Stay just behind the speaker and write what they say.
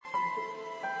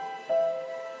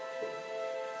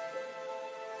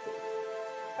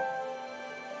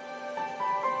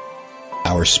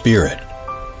our spirit?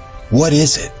 What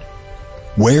is it?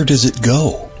 Where does it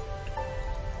go?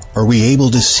 Are we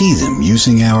able to see them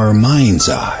using our mind's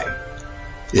eye?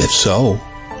 If so,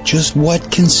 just what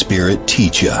can spirit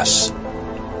teach us?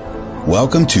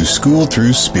 Welcome to Schooled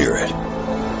Thru Spirit.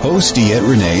 Host DeEtee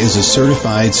Renee is a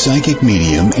certified psychic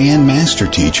medium and master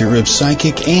teacher of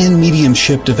psychic and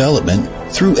mediumship development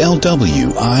through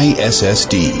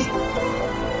LWISSD.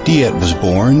 DeEtee was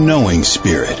born knowing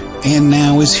spirit and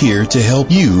now is here to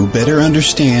help you better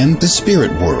understand the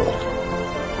spirit world.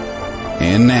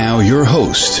 And now your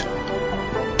host,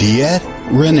 DeEtee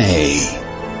Renee.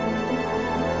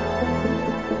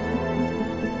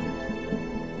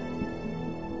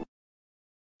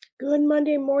 Good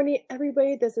Monday morning,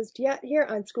 everybody. This is DeEtee here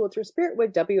on Schooled Thru Spirit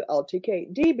with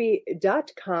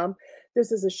WLTKDB.com.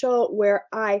 This is a show where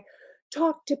I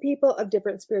talk to people of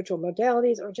different spiritual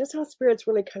modalities or just how spirits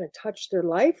really kind of touch their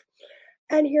life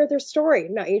and hear their story.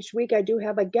 Now, each week I do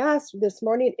have a guest. This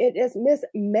morning it is Miss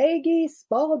Maggie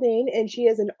Spalding, and she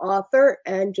is an author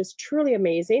and just truly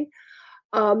amazing.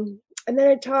 And then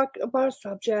I talk about a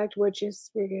subject, which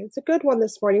is, it's a good one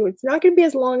this morning. It's not going to be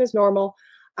as long as normal.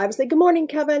 Obviously, good morning,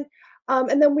 Kevin.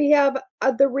 And then we have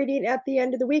the reading at the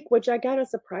end of the week, which I got a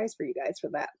surprise for you guys for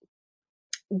that.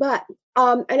 But,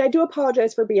 and I do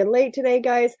apologize for being late today,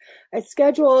 guys. I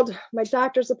scheduled my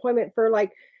doctor's appointment for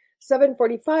like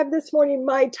 7:45 this morning.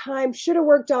 My time should have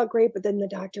worked out great, but then the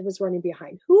doctor was running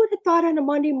behind. Who would have thought on a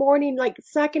Monday morning, like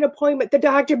second appointment, the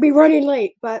doctor be running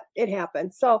late? But it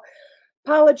happened. So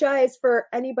apologize for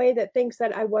anybody that thinks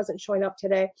that I wasn't showing up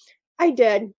today. I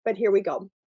did, but here we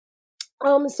go.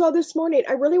 So this morning,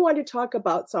 I really wanted to talk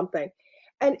about something.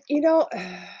 And, you know,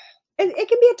 it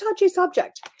can be a touchy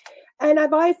subject. And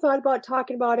I've always thought about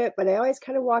talking about it, but I always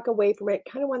kind of walk away from it.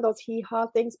 Kind of one of those hee-haw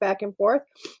things back and forth.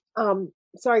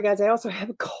 Sorry, guys, I also have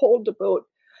a cold to boot.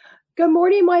 Good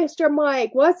morning, Meister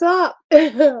Mike. What's up?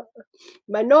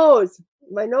 My nose.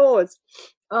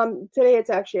 Today it's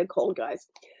actually a cold, guys.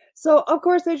 So, of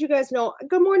course, as you guys know,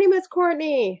 good morning, Miss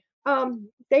Courtney.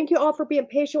 Thank you all for being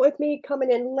patient with me, coming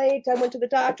in late. I went to the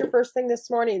doctor first thing this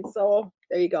morning, so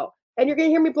there you go. And you're going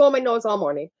to hear me blow my nose all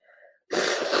morning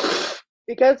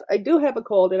because I do have a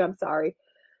cold, and I'm sorry.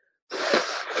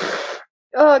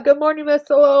 Good morning, Miss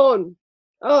Salone.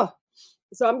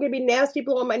 So I'm going to be nasty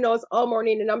blowing my nose all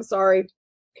morning, and I'm sorry.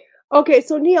 Okay,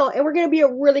 so Neil, and we're going to be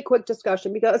a really quick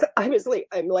discussion because obviously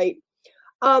I'm late.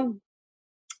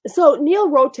 So Neil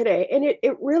wrote today, and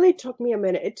it really took me a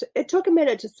minute. It took a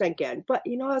minute to sink in. But,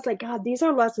 you know, I was like, God, these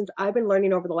are lessons I've been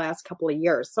learning over the last couple of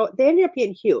years. So they ended up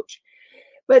being huge.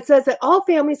 But it says that all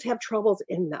families have troubles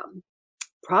in them.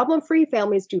 Problem-free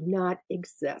families do not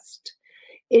exist.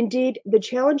 Indeed, the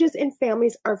challenges in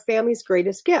families are families'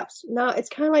 greatest gifts. Now, it's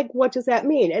kind of like, what does that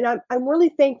mean? And I'm really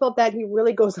thankful that he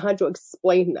really goes on to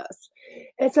explain this.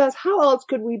 It says, how else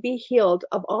could we be healed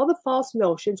of all the false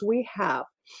notions we have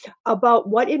about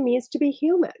what it means to be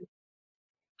human?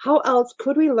 How else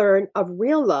could we learn of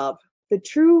real love, the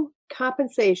true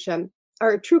compensation,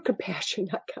 or true compassion,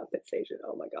 not compensation,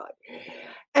 oh my God,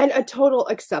 and a total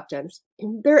acceptance?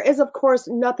 There is, of course,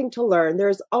 nothing to learn.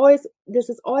 This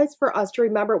is always for us to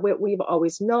remember what we've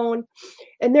always known,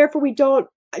 and therefore we don't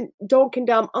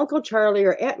condemn Uncle Charlie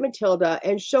or Aunt Matilda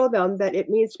and show them that it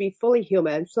means to be fully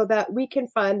human so that we can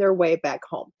find their way back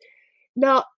home.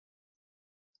 Now,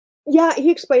 yeah, he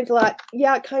explains a lot.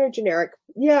 Yeah, kind of generic.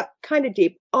 Yeah, kind of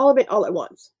deep. All of it all at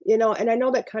once, you know, and I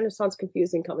know that kind of sounds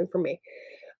confusing coming from me.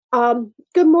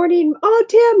 Good morning. Oh,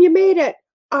 Tim, you made it.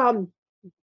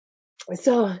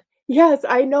 So yes,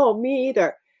 I know, me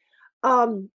either.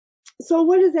 So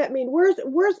what does that mean?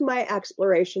 Where's my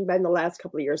exploration been the last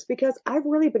couple of years? Because I've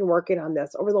really been working on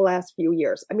this over the last few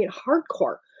years. I mean,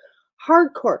 hardcore,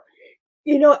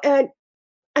 you know, and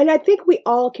I think we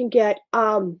all can get,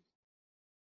 I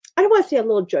don't want to say a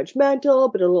little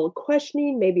judgmental, but a little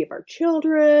questioning, maybe of our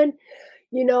children.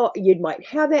 You know, you might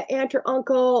have that aunt or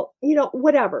uncle, you know,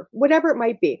 whatever it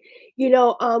might be, you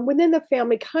know, within the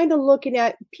family, kind of looking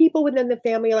at people within the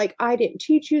family, like, I didn't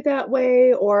teach you that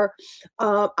way, or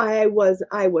I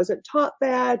wasn't taught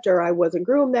that, or I wasn't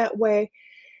groomed that way.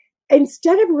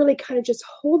 Instead of really kind of just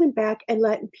holding back and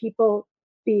letting people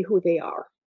be who they are.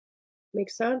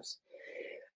 Makes sense?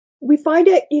 We find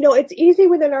it, you know, it's easy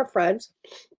within our friends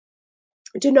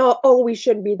to know, oh, we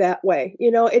shouldn't be that way.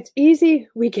 You know, it's easy.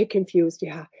 We get confused.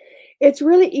 Yeah. It's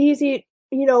really easy,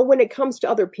 you know, when it comes to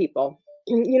other people.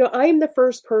 You know, I am the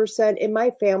first person in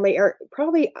my family, or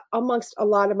probably amongst a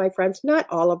lot of my friends, not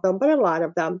all of them, but a lot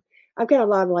of them. I've got a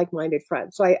lot of like-minded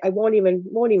friends. So I won't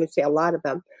even say a lot of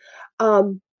them.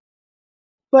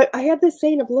 But I have this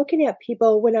saying of looking at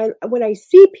people when I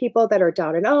see people that are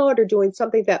down and out or doing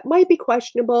something that might be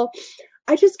questionable,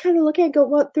 I just kind of look at it and go,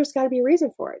 well, there's got to be a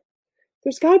reason for it.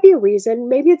 There's got to be a reason.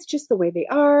 Maybe it's just the way they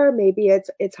are. Maybe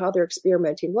it's how they're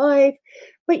experimenting life.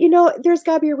 But there's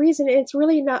got to be a reason. And it's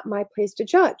really not my place to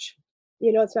judge.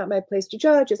 It's not my place to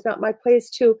judge. It's not my place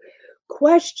to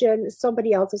question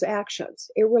somebody else's actions.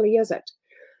 It really isn't.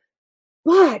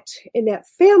 But in that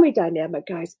family dynamic,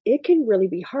 guys, it can really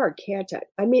be hard, can't it?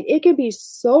 I mean, it can be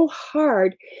so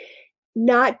hard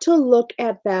not to look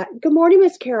at that. Good morning,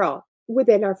 Miss Carol,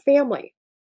 within our family.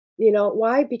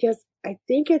 Why? Because I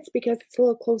think it's because it's a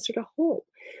little closer to home.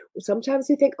 Sometimes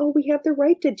we think, oh, we have the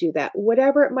right to do that,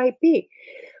 whatever it might be.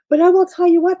 But I will tell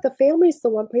you what, the family is the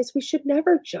one place we should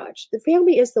never judge. The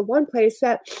family is the one place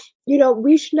that,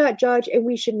 we should not judge and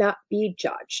we should not be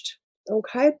judged.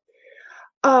 Okay?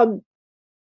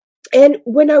 And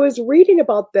when I was reading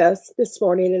about this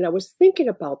morning and I was thinking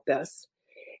about this,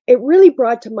 it really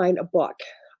brought to mind a book.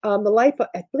 I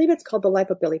believe it's called The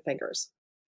Life of Billy Fingers.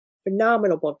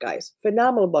 Phenomenal book, guys.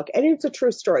 Phenomenal book. And it's a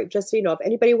true story, just so you know, if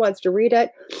anybody wants to read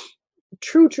it,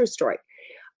 true story.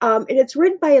 And it's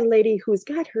written by a lady who's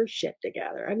got her shit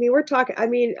together. I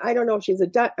mean, I don't know if she's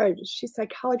she's a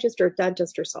psychologist or a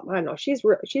dentist or something. I don't know.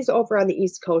 She's over on the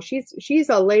East Coast. She's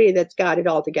a lady that's got it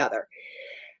all together.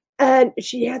 And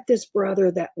she had this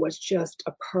brother that was just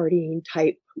a partying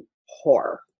type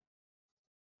whore.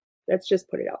 Let's just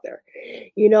put it out there.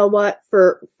 You know what?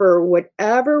 For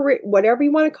whatever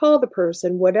you want to call the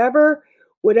person, whatever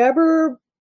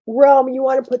realm you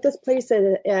want to put this place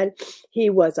in, and he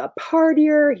was a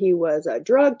partier, he was a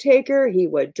drug taker, he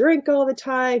would drink all the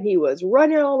time, he was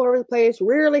running all over the place,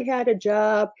 rarely had a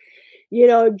job,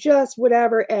 just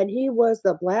whatever. And he was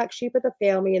the black sheep of the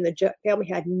family, and the family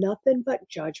had nothing but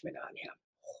judgment on him.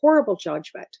 Horrible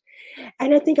judgment.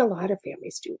 And I think a lot of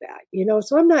families do that,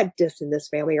 so I'm not dissing this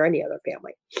family or any other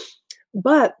family.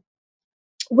 But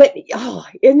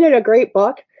isn't it a great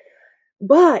book?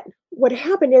 But what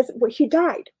happened is he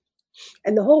died.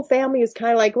 And the whole family is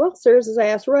kind of like, well, serves his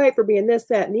ass right for being this,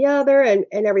 that, and the other, and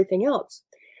everything else.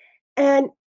 And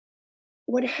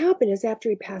what happened is after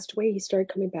he passed away, he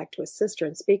started coming back to his sister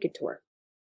and speaking to her.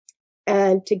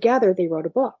 And together they wrote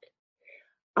a book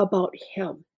about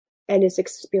him and his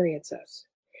experiences.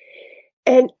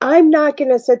 And I'm not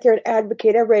going to sit there and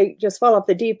advocate everybody just fall off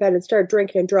the deep end and start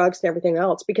drinking and drugs and everything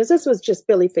else, because this was just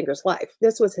Billy Finger's life.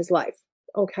 This was his life.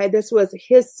 Okay. This was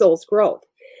his soul's growth.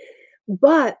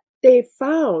 But they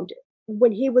found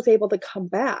when he was able to come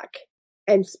back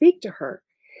and speak to her,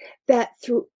 that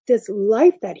through this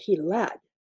life that he led,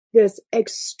 this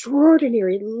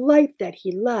extraordinary life that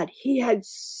he led, he had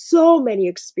so many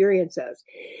experiences,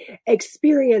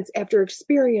 experience after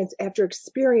experience after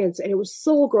experience. And it was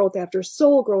soul growth after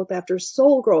soul growth after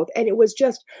soul growth. And it was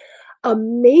just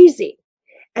amazing.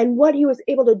 And what he was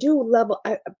able to do,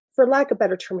 for lack of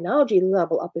better terminology,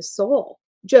 level up his soul,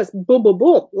 just boom, boom,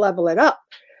 boom, level it up.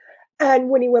 And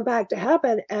when he went back to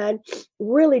heaven and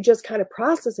really just kind of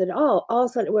processed it all of a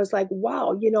sudden it was like,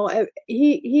 wow,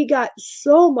 he got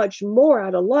so much more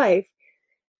out of life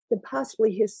than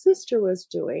possibly his sister was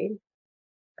doing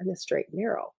on the straight and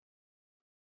narrow.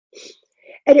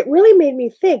 And it really made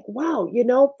me think, wow,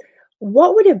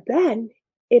 what would have been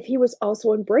if he was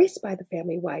also embraced by the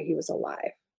family while he was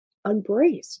alive,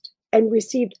 embraced and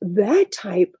received that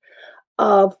type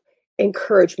of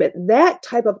encouragement, that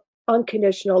type of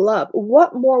unconditional love.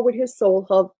 What more would his soul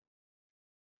have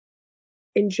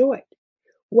enjoyed?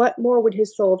 What more would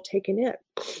his soul have taken in?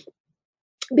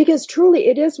 Because truly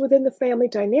it is within the family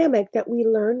dynamic that we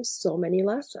learn so many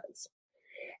lessons.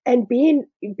 And being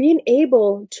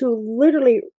able to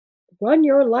literally run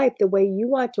your life the way you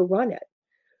want to run it,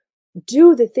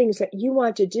 do the things that you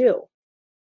want to do.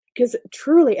 Because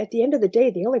truly at the end of the day,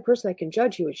 the only person that can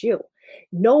judge you is you.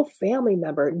 No family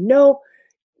member,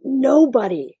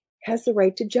 nobody has the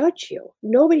right to judge you.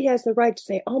 Nobody has the right to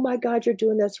say, oh my God, you're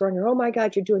doing this wrong, or oh my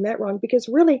God, you're doing that wrong, because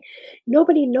really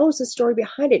nobody knows the story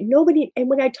behind it. And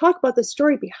when I talk about the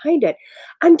story behind it,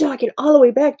 I'm talking all the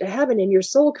way back to heaven and your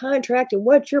soul contract and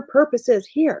what your purpose is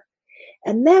here.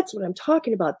 And that's what I'm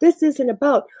talking about. This isn't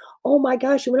about, oh my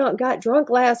gosh, you went out and got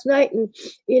drunk last night and,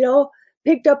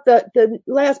 picked up the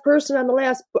last person on the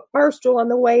last bar stool on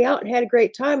the way out and had a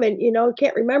great time and,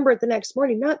 can't remember it the next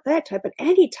morning. Not that type, but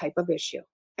any type of issue.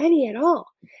 Any at all.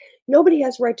 Nobody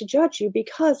has a right to judge you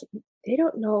because they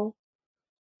don't know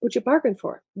what you bargained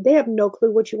for. They have no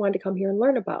clue what you wanted to come here and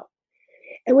learn about.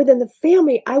 And within the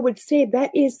family, I would say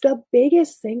that is the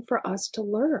biggest thing for us to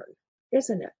learn,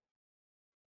 isn't it?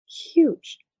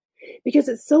 Huge. Because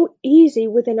it's so easy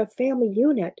within a family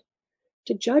unit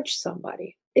to judge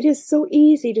somebody. It is so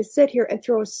easy to sit here and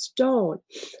throw a stone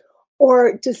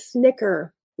or to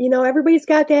snicker. Everybody's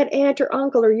got that aunt or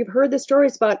uncle, or you've heard the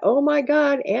stories about, oh my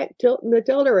God,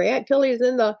 Matilda or Aunt Tilly's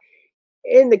in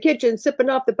the kitchen sipping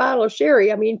off the bottle of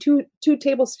sherry. I mean, two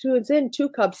tablespoons in, 2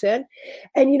 cups in.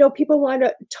 And people want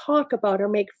to talk about or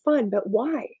make fun, but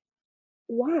why?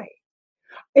 Why?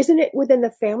 Isn't it within the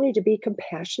family to be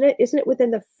compassionate? Isn't it within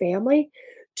the family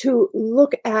to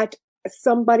look at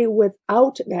somebody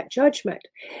without that judgment?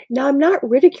 Now, I'm not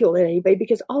ridiculing anybody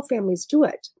because all families do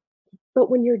it. But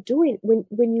when you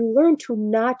learn to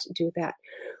not do that,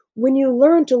 when you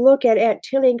learn to look at Aunt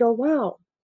Tilly and go, wow,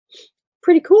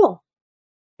 pretty cool.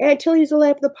 Aunt Tilly's the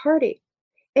life of the party.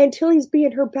 Aunt Tilly's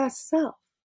being her best self.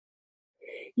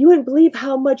 You wouldn't believe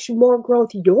how much more growth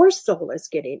your soul is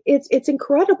getting. It's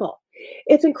incredible.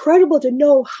 It's incredible to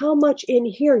know how much in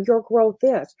here your growth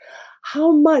is.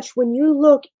 How much when you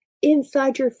look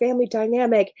inside your family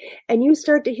dynamic and you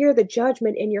start to hear the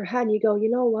judgment in your head and you go, you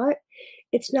know what?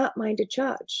 It's not mine to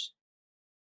judge.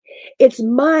 It's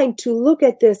mine to look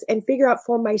at this and figure out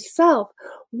for myself,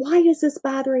 why is this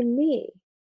bothering me?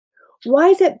 Why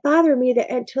is it bothering me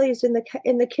that Aunt Tilly's in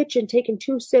the kitchen taking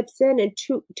 2 sips in and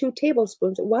two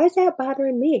tablespoons? Why is that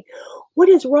bothering me? What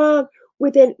is wrong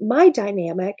within my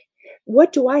dynamic?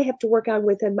 What do I have to work on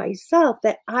within myself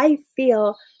that I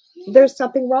feel there's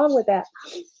something wrong with that?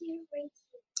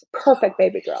 Perfect,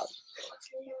 baby girl.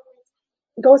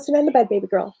 Go sit on the bed, baby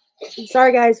girl.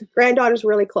 Sorry, guys. Granddaughter's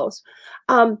really close.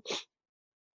 I'm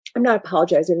not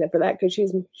apologizing for that because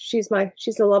she's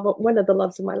the love, one of the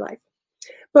loves of my life.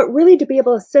 But really to be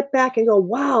able to sit back and go,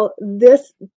 wow,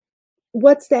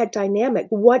 what's that dynamic?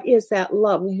 What is that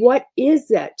love? What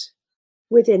is it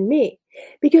within me?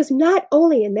 Because not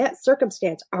only in that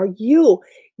circumstance are you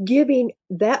giving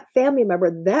that family member,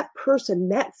 that person,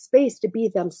 that space to be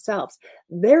themselves,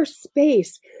 their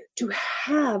space to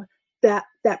have that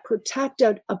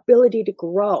protected ability to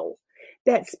grow,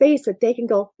 that space that they can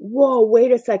go, whoa,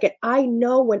 wait a second. I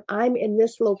know when I'm in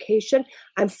this location,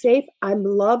 I'm safe, I'm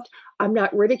loved, I'm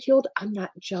not ridiculed, I'm not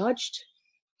judged.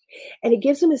 And it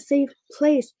gives them a safe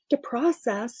place to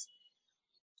process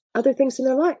other things in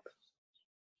their life.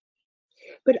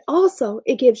 But also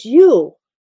it gives you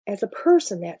as a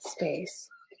person that space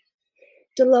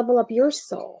to level up your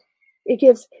soul.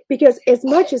 Because as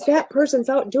much as that person's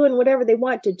out doing whatever they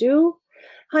want to do,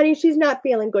 honey, she's not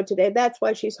feeling good today. That's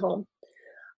why she's home.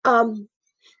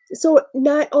 So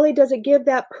not only does it give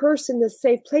that person the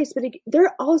safe place, but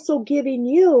they're also giving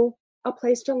you a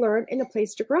place to learn and a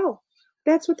place to grow.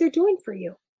 That's what they're doing for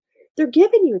you. They're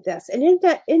giving you this. And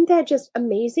isn't that just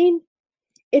amazing?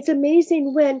 It's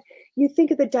amazing when you think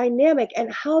of the dynamic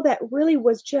and how that really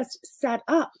was just set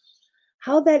up,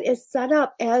 how that is set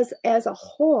up as a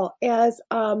whole, as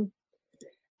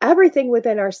everything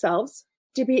within ourselves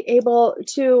to be able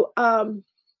to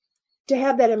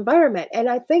have that environment. And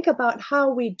I think about how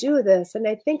we do this, and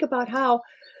I think about how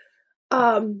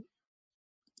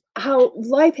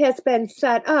life has been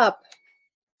set up.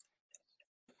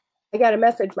 I got a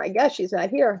message. My gosh, she's not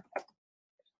here.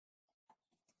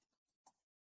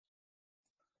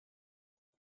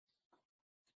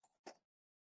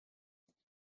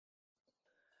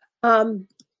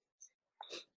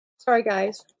 Sorry,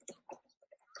 guys.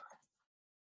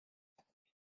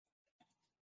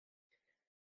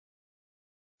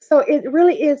 So it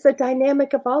really is the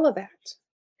dynamic of all of that.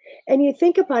 And you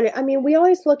think about it, I mean, we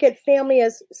always look at family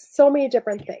as so many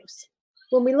different things.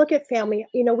 When we look at family,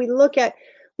 we look at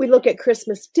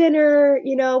Christmas dinner,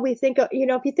 we think of,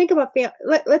 if you think about family,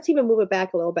 let's even move it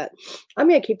back a little bit. I'm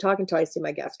going to keep talking until I see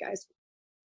my guest, guys.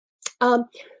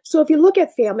 So if you look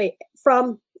at family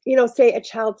from, say a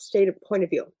child's state of point of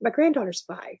view, my granddaughter's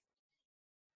 5.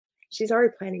 She's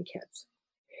already planning kids.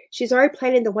 She's already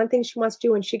planning the one thing she wants to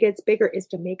do when she gets bigger is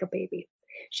to make a baby.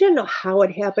 She doesn't know how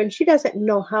it happened. She doesn't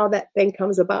know how that thing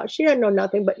comes about. She doesn't know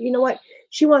nothing, but you know what?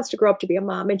 She wants to grow up to be a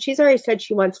mom, and she's already said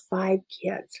she wants 5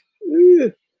 kids.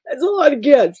 That's a lot of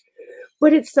kids,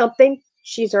 but it's something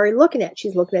she's already looking at.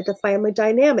 She's looking at the family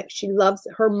dynamic. She loves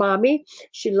her mommy.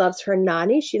 She loves her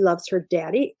nanny. She loves her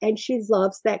daddy, and she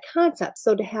loves that concept.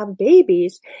 So to have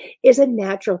babies is a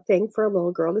natural thing for a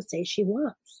little girl to say she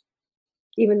wants,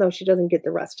 even though she doesn't get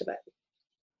the rest of it.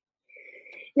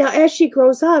 Now, as she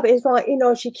grows up, it's like,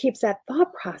 she keeps that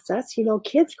thought process.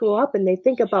 Kids grow up and when they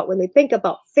think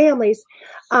about families,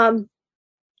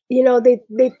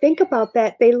 they think about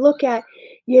that. They look at,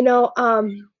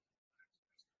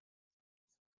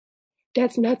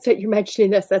 that's nuts that you're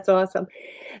mentioning this. That's awesome.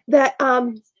 That,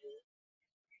 oh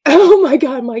my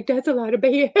God, Mike, that's a lot of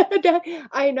baby.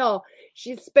 I know.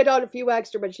 She spit out a few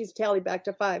extra, but she's tallied back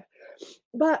to 5.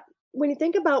 But when you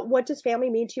think about what does family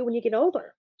mean to you when you get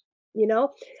older, you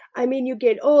know, I mean, you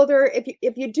get older,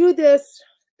 if you do this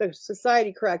the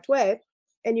society correct way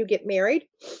and you get married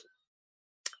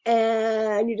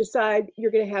and you decide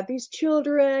you're going to have these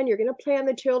children, you're going to plan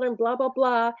the children, blah, blah,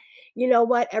 blah. You know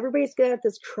what? Everybody's going to have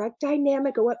this correct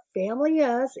dynamic of what family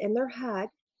is in their head.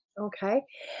 Okay.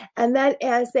 And then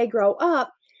as they grow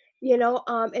up,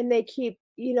 and they keep,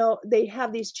 they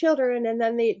have these children and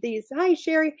then these, hi,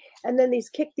 Sherry, and then these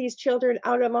kick these children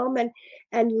out of them.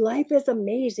 And life is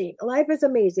amazing. Life is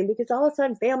amazing because all of a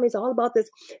sudden family's all about this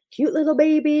cute little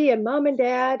baby and mom and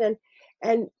dad.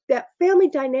 And that family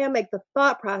dynamic, the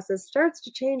thought process starts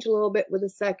to change a little bit with the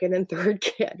second and third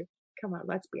kid. Come on,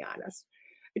 let's be honest.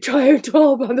 I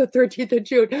 12 on the 13th of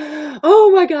June.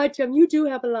 Oh my God, Tim, you do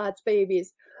have lots of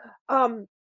babies.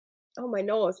 Oh, my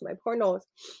nose, my poor nose.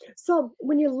 So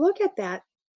when you look at that,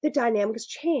 the dynamics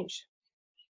change.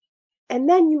 And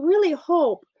then you really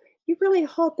hope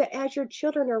that as your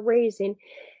children are raising,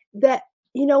 that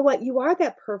you know what, you are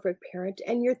that perfect parent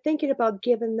and you're thinking about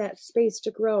giving that space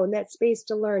to grow and that space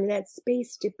to learn and that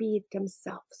space to be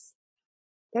themselves.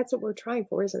 That's what we're trying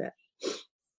for, isn't it?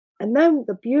 And then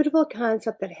the beautiful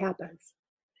concept that happens,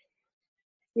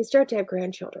 you start to have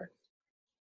grandchildren.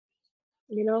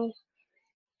 You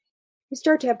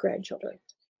start to have grandchildren.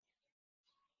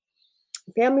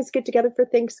 Families get together for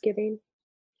Thanksgiving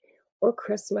or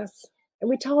Christmas. And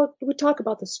we talk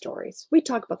about the stories. We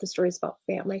talk about the stories about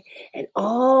family and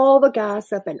all the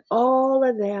gossip and all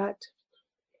of that.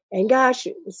 And gosh,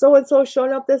 so-and-so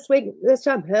showing up this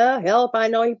time. Hell, if I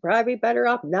know, he'd probably be better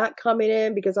off not coming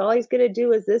in because all he's going to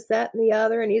do is this, that, and the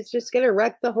other. And he's just going to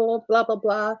wreck the whole blah, blah,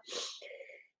 blah.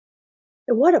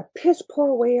 And what a piss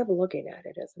poor way of looking at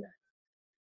it, isn't it?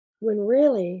 When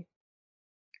really,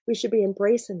 we should be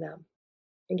embracing them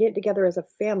and getting together as a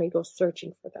family, go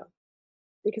searching for them.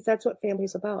 Because that's what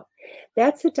family's about.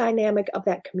 That's the dynamic of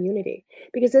that community.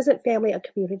 Because isn't family a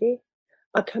community?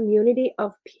 A community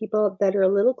of people that are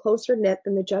a little closer knit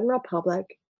than the general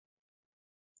public,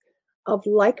 of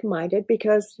like-minded,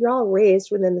 because you're all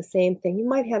raised within the same thing. You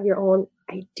might have your own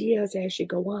ideas as you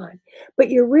go on, but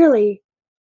you're really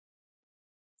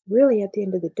at the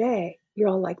end of the day, you're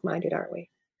all like-minded, aren't we?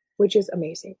 Which is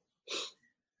amazing.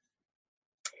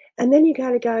 And then you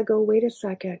gotta go, wait a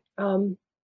second.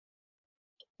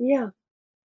 Yeah.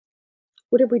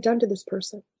 What have we done to this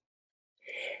person?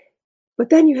 But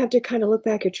then you have to kind of look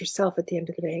back at yourself at the end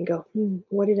of the day and go,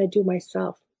 what did I do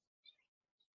myself?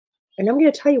 And I'm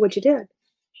going to tell you what you did.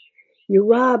 You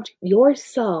robbed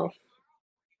yourself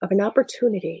of an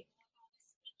opportunity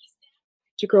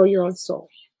to grow your own soul.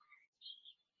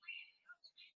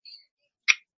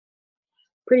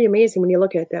 Pretty amazing when you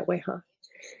look at it that way, huh?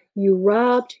 You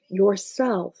robbed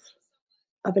yourself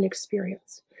of an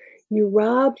experience. You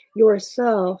robbed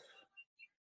yourself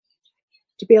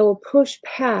to be able to push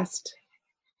past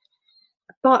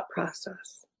a thought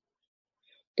process.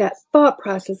 That thought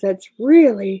process that's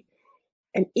really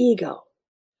an ego,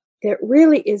 that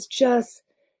really is just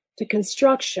the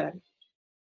construction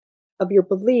of your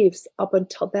beliefs up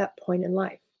until that point in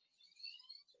life.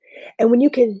 And when you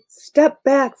can step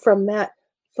back from that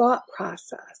thought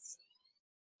process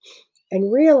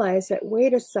and realize that,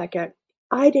 wait a second,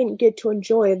 I didn't get to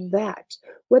enjoy that,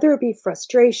 whether it be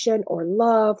frustration or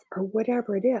love or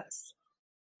whatever it is,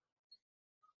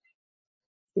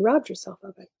 you robbed yourself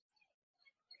of it.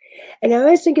 And I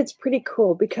always think it's pretty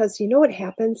cool because you know what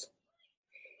happens?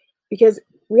 Because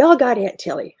we all got Aunt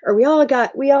Tilly, or we all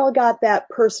got that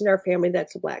person in our family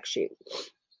that's a black sheep.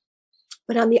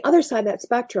 But on the other side of that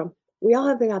spectrum, we all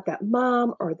have got that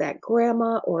mom or that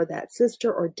grandma or that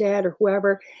sister or dad or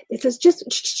whoever that says, just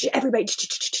everybody,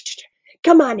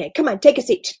 come on in, come on, take a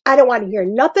seat. I don't want to hear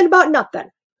nothing about nothing.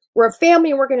 We're a family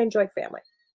and we're going to enjoy family.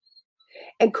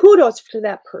 And kudos to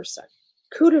that person.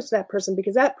 Kudos to that person,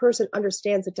 because that person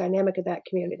understands the dynamic of that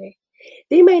community.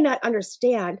 They may not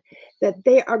understand that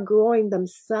they are growing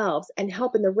themselves and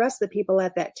helping the rest of the people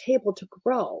at that table to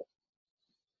grow.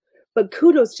 But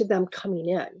kudos to them coming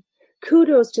in.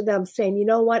 Kudos to them saying, you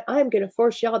know what, I'm going to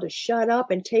force y'all to shut up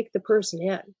and take the person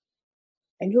in.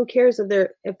 And who cares if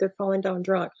they're falling down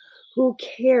drunk? Who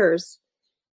cares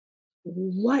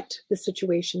what the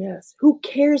situation is? Who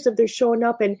cares if they're showing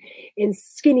up in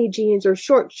skinny jeans or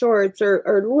short shorts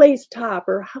or lace top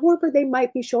or however they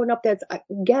might be showing up that's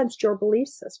against your belief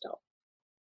system?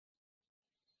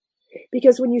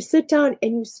 Because when you sit down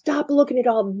and you stop looking at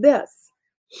all this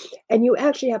and you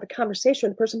actually have a conversation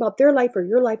with a person about their life or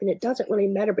your life, and it doesn't really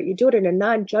matter, but you do it in a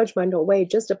non-judgmental way,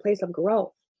 just a place of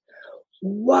growth.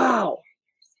 Wow.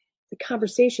 The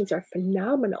conversations are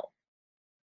phenomenal.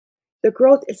 The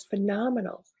growth is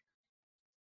phenomenal.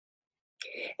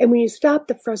 And when you stop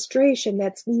the frustration,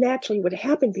 that's naturally what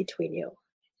happened between you.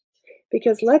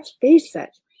 Because let's face it,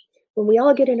 when we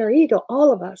all get in our ego,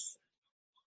 all of us,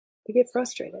 we get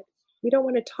frustrated. We don't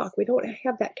want to talk. We don't want to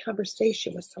have that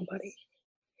conversation with somebody.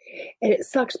 And it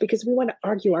sucks because we want to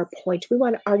argue our point. We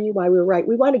want to argue why we're right.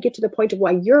 We want to get to the point of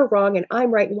why you're wrong and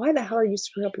I'm right. And why the hell are you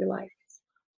screwing up your life?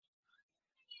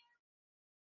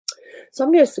 So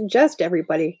I'm going to suggest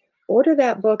everybody order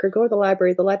that book or go to the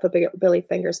library, The Life of Billy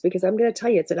Fingers, because I'm going to tell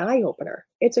you, it's an eye-opener.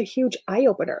 It's a huge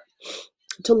eye-opener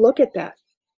to look at that.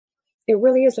 It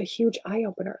really is a huge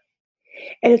eye-opener.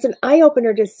 And it's an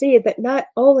eye-opener to see that not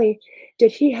only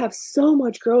did he have so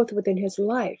much growth within his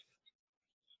life,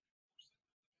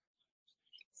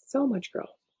 so much growth,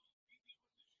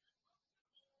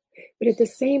 but at the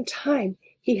same time,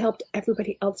 he helped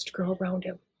everybody else to grow around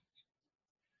him.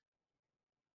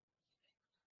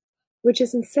 Which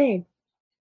is insane.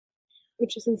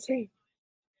 Which is insane.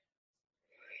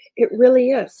 It really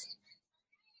is.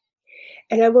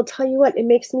 And I will tell you what, it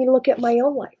makes me look at my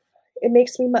own life. It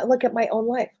makes me look at my own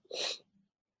life.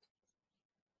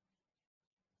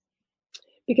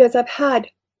 Because I've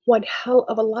had one hell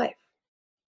of a life.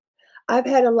 I've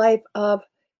had a life of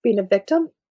being a victim,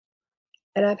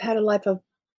 and I've had a life of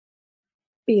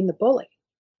being the bully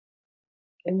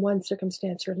in one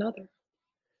circumstance or another.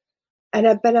 And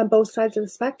I've been on both sides of the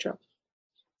spectrum.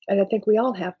 And I think we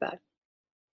all have been.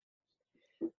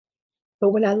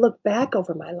 But when I look back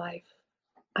over my life,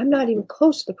 I'm not even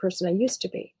close to the person I used to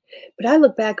be. But I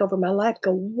look back over my life and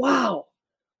go,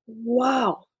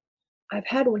 wow, I've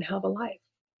had one hell of a life.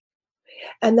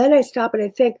 And then I stop and I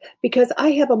think, because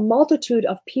I have a multitude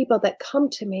of people that come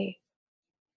to me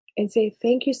and say,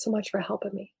 thank you so much for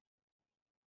helping me.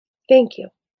 Thank you.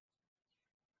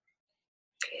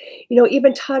 You know,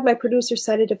 even Todd, my producer,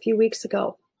 said it a few weeks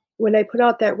ago when I put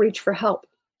out that reach for help.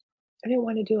 I didn't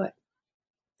want to do it.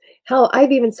 Hell,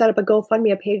 I've even set up a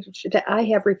GoFundMe page that I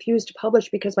have refused to publish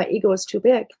because my ego is too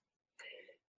big.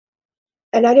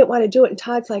 And I didn't want to do it. And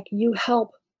Todd's like, you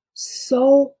help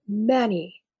so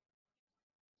many.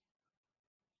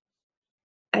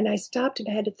 And I stopped and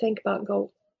I had to think about and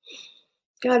go,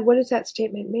 God, what does that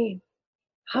statement mean?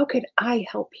 How could I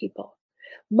help people?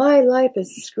 My life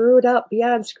is screwed up,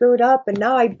 beyond screwed up, and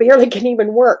now I barely can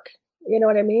even work. You know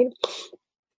what I mean?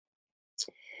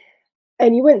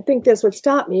 And you wouldn't think this would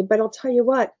stop me, but I'll tell you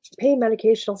what, pain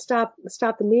medication will stop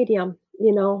the medium,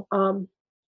 you know.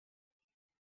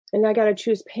 And I got to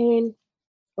choose pain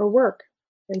or work.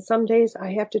 And some days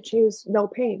I have to choose no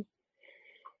pain.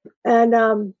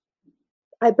 And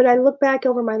but I look back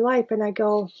over my life and I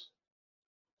go,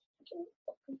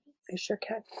 I sure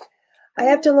can. I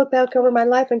have to look back over my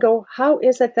life and go, how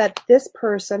is it that this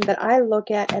person that I look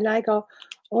at and I go,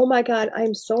 oh my God,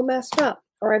 I'm so messed up,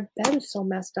 or I've been so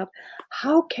messed up.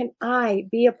 How can I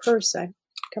be a person?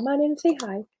 Come on in and say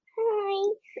hi.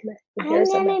 Hi. I'm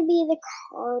going to be the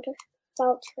card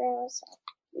filter.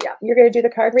 Yeah, you're going to do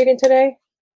the card reading today?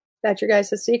 That's your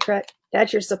guys' secret.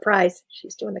 That's your surprise.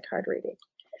 She's doing the card reading.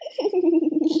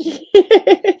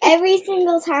 Every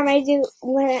single time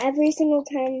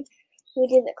we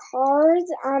do the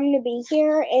cards, I'm going to be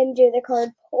here and do the card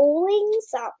polling.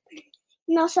 So,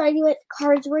 and I'll show you what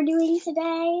cards we're doing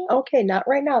today. Okay, not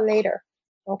right now, later.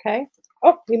 Okay?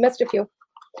 Oh, we missed a few.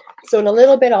 So in a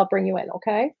little bit, I'll bring you in,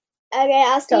 okay? Okay,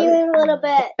 I'll see you in a little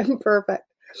bit. Perfect.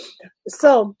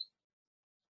 So,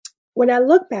 when I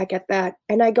look back at that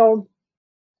and I go,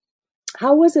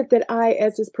 how was it that I,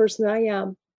 as this person I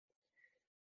am,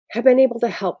 have been able to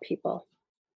help people?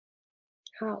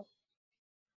 How?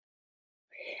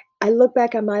 I look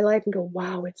back on my life and go,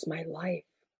 wow, it's my life.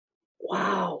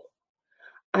 Wow.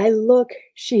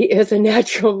 She is a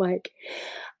natural, Mike.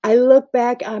 I look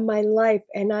back on my life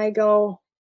and I go,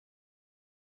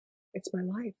 it's my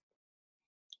life.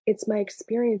 It's my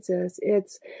experiences.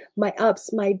 It's my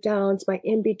ups, my downs, my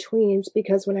in-betweens,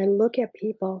 because when I look at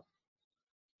people,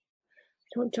 I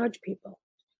don't judge people.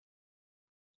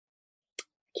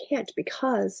 I can't,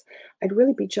 because I'd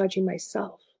really be judging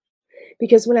myself.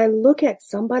 Because when I look at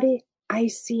somebody, I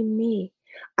see me.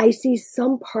 I see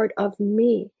some part of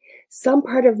me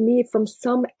from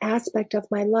some aspect of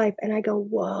my life. And I go,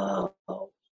 whoa.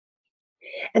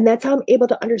 And that's how I'm able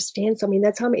to understand somebody.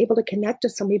 That's how I'm able to connect to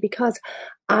somebody, because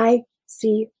I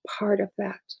see part of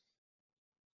that.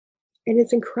 And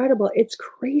it's incredible. It's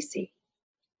crazy.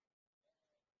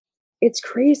 It's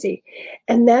crazy.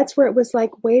 And that's where it was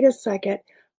like, wait a second.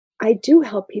 I do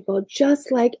help people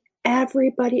just like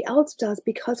everybody else does,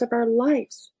 because of our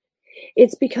lives.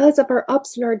 It's because of our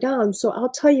ups and our downs. So I'll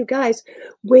tell you guys,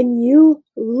 when you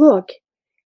look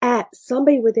at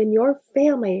somebody within your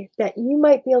family that you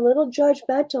might be a little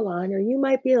judgmental on, or you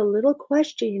might be a little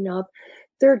questioning of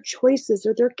their choices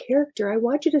or their character, I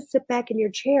want you to sit back in your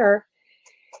chair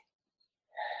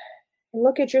and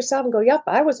look at yourself and go, yep,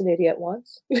 I was an idiot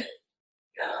once.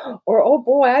 Or, oh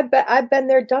boy, I've been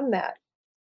there, done that.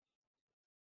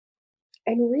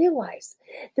 And realize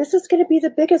this is going to be the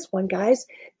biggest one, guys.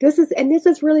 This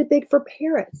is really big for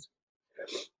parents.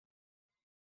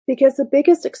 Because the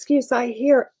biggest excuse I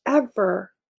hear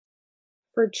ever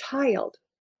for a child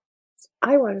is,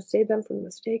 I want to save them from the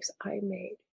mistakes I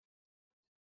made.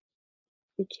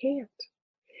 You can't.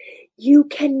 You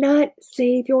cannot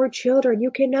save your children.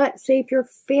 You cannot save your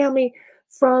family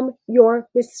from your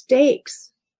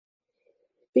mistakes.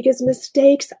 Because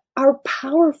mistakes are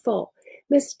powerful.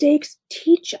 Mistakes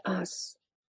teach us.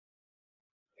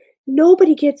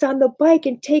 Nobody gets on the bike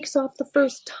and takes off the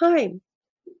first time.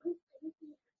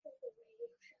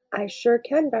 I sure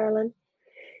can, darling.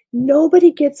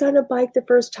 Nobody gets on a bike the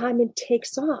first time and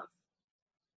takes off.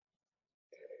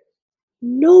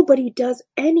 Nobody does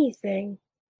anything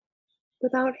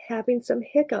without having some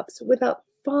hiccups, without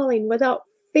falling, without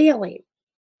failing.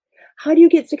 How do you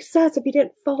get success if you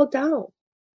didn't fall down?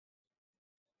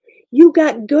 You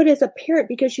got good as a parent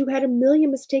because you had a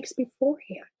million mistakes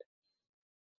beforehand.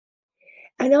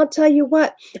 And I'll tell you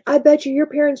what, I bet you your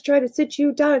parents try to sit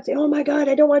you down and say, oh my God,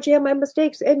 I don't want you to have my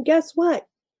mistakes. And guess what?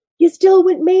 You still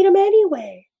wouldn't made them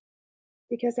anyway.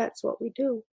 Because that's what we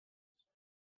do.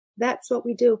 That's what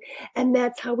we do. And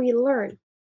that's how we learn.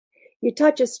 You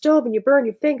touch a stove and you burn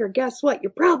your finger, guess what?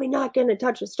 You're probably not going to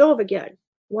touch the stove again.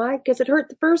 Why? Because it hurt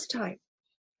the first time.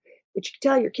 But you can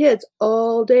tell your kids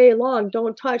all day long,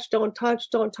 don't touch, don't touch,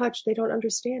 don't touch. They don't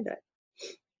understand it.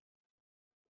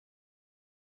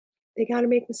 They got to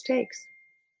make mistakes.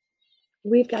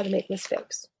 We've got to make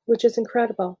mistakes, which is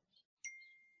incredible.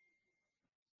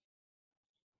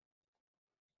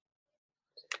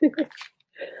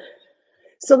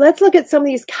 So let's look at some of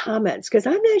these comments, because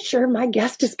I'm not sure my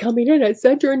guest is coming in. I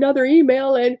sent her another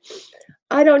email, and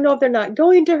I don't know if they're not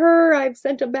going to her. I've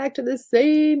sent them back to the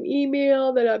same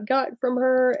email that I've gotten from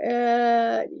her,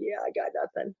 and yeah, I got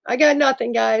nothing. I got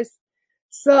nothing, guys.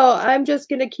 So I'm just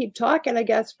going to keep talking, I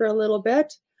guess, for a little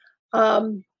bit,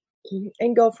 and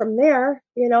go from there.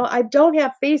 You know, I don't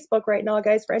have Facebook right now,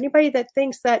 guys. For anybody that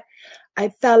thinks that I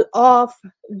fell off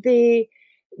the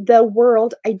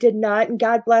world, I did not. And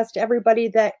God bless everybody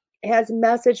that has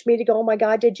messaged me to go, oh my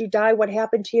God, did you die? What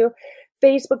happened to you?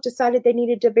 Facebook decided they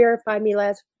needed to verify me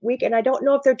last week, and I don't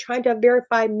know if they're trying to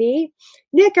verify me.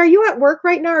 Nick, are you at work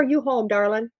right now? Or are you home,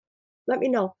 darling? Let me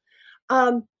know.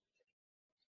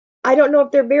 I don't know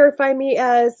if they're verifying me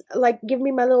as, like, give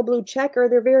me my little blue check, or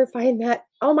they're verifying that,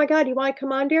 oh my God, you want to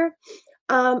come on, dear?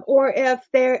 Or if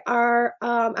they are,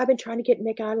 I've been trying to get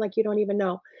Nick on, like, you don't even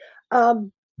know.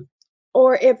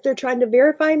 Or if they're trying to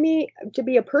verify me to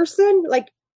be a person,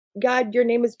 like, God, your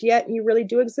name is DeEtee and you really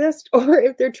do exist. Or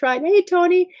if they're trying, hey,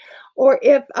 Tony, or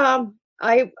if, I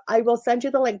will send you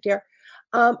the link, dear.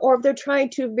 Or if they're trying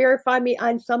to verify me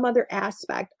on some other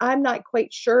aspect. I'm not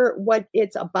quite sure what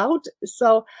it's about.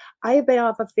 So I have been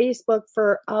off of Facebook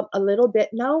for a little bit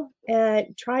now and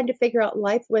trying to figure out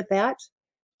life with that.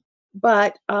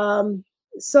 But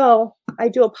so I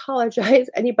do apologize,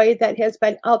 anybody that has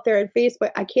been out there in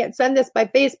Facebook. I can't send this by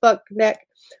Facebook, Nick.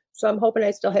 So I'm hoping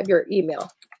I still have your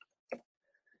email.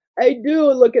 I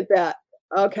do, look at that.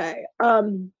 Okay. I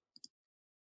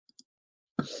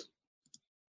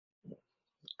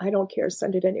don't care.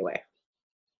 Send it anyway.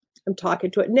 I'm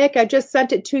talking to it. Nick, I just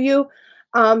sent it to you.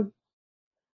 Nick,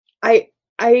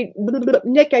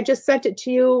 I just sent it to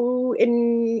you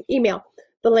in email,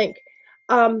 the link.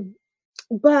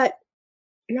 But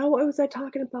now what was I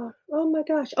talking about? Oh my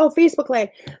gosh. Oh, Facebook land.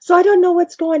 So I don't know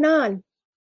what's going on.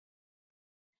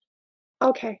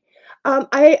 Okay.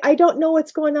 I don't know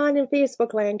what's going on in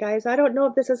Facebook land, guys. I don't know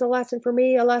if this is a lesson for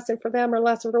me, a lesson for them, or a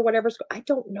lesson for whatever's. I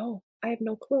don't know. I have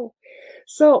no clue.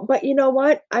 So, but you know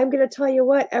what? I'm going to tell you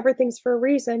what, everything's for a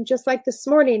reason. Just like this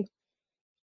morning.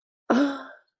 Oh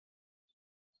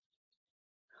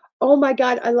my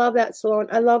God. I love that, Sloan.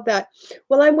 I love that.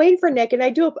 Well, I'm waiting for Nick, and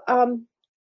I do,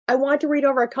 I want to read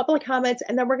over a couple of comments,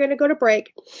 and then we're going to go to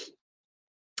break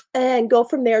and go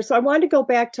from there. So I wanted to go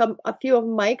back to a few of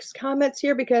Mike's comments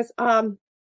here because, oh,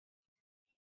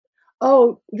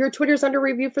 your Twitter's under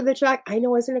review for the check. I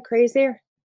know, isn't it crazy?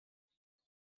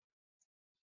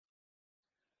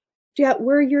 Yeah,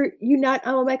 where you not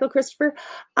Michael Christopher?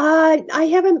 I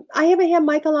haven't had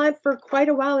Michael on for quite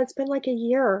a while. It's been like a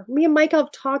year. Me and Michael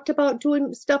have talked about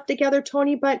doing stuff together,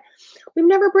 Tony, but we've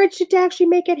never bridged it to actually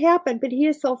make it happen. But he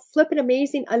is so flippin'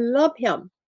 amazing. I love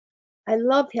him. I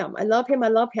love him. I love him. I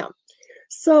love him.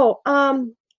 So,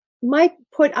 Mike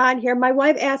put on here, my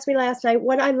wife asked me last night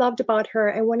what I loved about her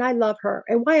and when I love her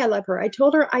and why I love her. I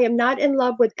told her I am not in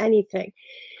love with anything.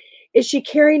 Is she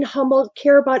caring, humble,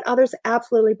 care about others?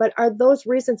 Absolutely. But are those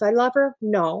reasons I love her?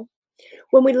 No.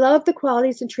 When we love the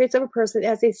qualities and traits of a person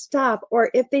as they stop,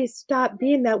 or if they stop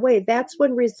being that way, that's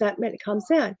when resentment comes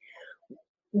in.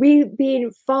 We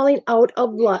being falling out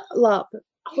of love.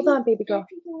 Hold on, baby girl.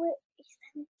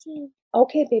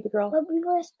 Okay, baby girl. But we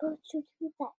were supposed to do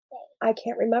that day. I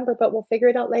can't remember, but we'll figure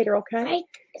it out later, okay? Right.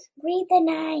 Read the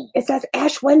night. It says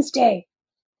Ash Wednesday.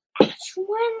 Ash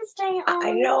Wednesday.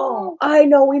 Oh, I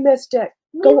know, we missed it.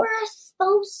 We were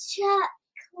supposed to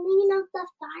clean up the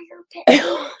fire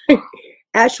pit.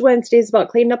 Ash Wednesday is about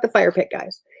cleaning up the fire pit,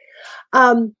 guys.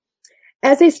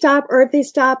 As they stop, or if they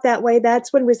stop that way,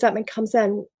 that's when resentment comes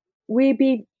in. We're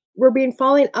being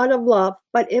falling out of love.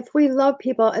 But if we love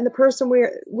people and the person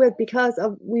we're with because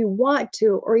of we want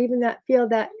to, or even that feel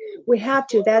that we have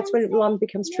to, that's when love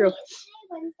becomes true.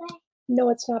 No,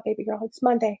 it's not, baby girl. It's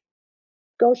Monday.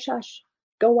 Go shush.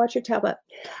 Go watch your tablet.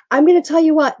 I'm going to tell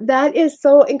you what, that is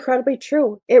so incredibly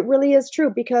true. It really is true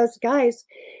because, guys,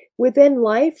 within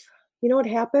life, you know what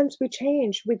happens? We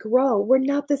change. We grow. We're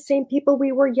not the same people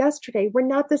we were yesterday. We're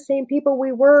not the same people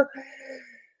we were,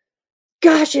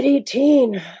 gosh, at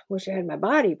 18. Wish I had my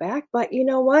body back. But you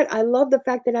know what? I love the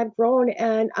fact that I've grown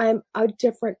and I'm a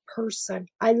different person.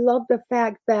 I love the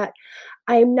fact that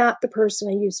I'm not the person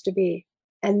I used to be.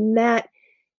 And that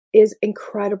is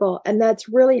incredible. And that's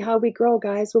really how we grow,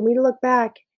 guys. When we look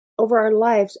back over our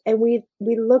lives and we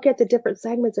look at the different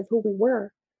segments of who we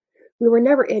were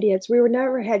never idiots. We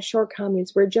never had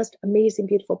shortcomings. We're just amazing,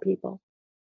 beautiful people.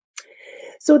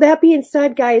 So that being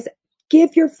said, guys,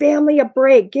 give your family a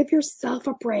break. Give yourself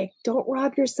a break. Don't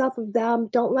rob yourself of them.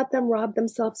 Don't let them rob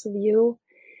themselves of you.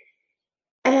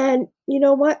 And you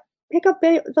know what? Pick up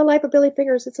The Life of Billy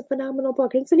Fingers. It's a phenomenal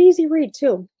book. It's an easy read,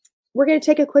 too. We're going to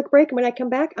take a quick break, and when I come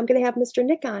back, I'm going to have Mr.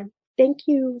 Nick on. Thank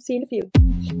you. See you in a few.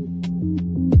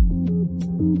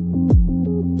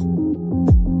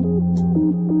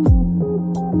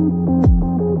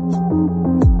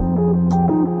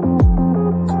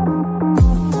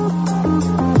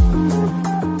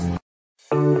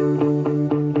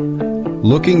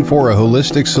 Looking for a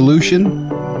holistic solution?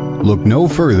 Look no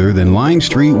further than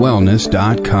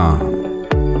LimestreetWellness.com.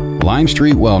 Lime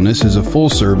Street Wellness is a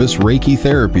full-service Reiki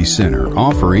therapy center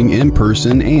offering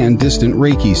in-person and distant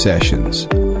Reiki sessions.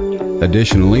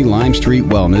 Additionally, Lime Street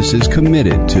Wellness is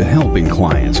committed to helping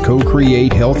clients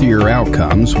co-create healthier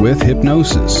outcomes with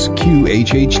hypnosis,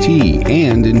 QHHT,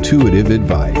 and intuitive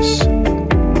advice.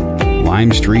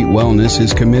 Lime Street Wellness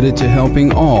is committed to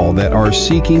helping all that are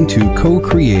seeking to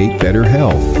co-create better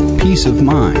health, peace of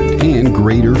mind, and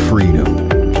greater freedom.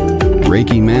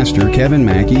 Reiki Master Kevin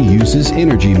Mackey uses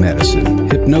energy medicine,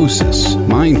 hypnosis,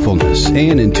 mindfulness,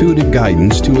 and intuitive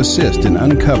guidance to assist in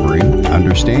uncovering,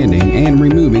 understanding, and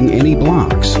removing any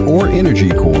blocks or energy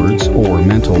cords or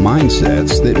mental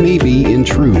mindsets that may be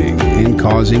intruding and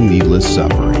causing needless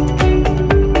suffering.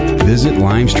 Visit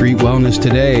Lime Street Wellness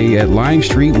today at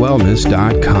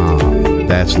LimestreetWellness.com.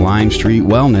 That's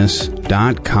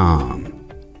LimestreetWellness.com.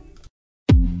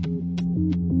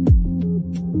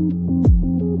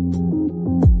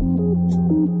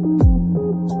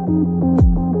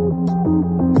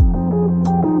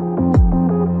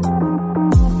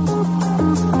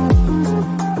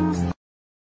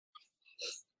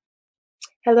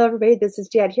 Hello, everybody. This is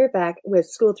DeEtee here back with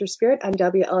Schooled Thru Spirit on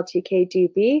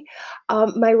WLTKDB.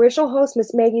 My original host,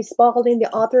 Miss Maggie Spalding,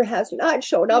 the author, has not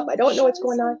showed up. I don't know what's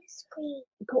going on.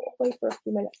 Go away for a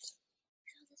few minutes.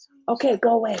 Okay,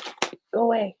 go away. Go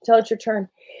away. Till it's your turn.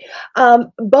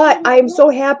 But I'm so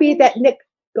happy that Nick...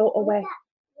 Go away.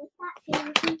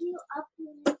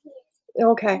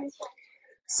 Okay.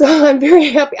 So I'm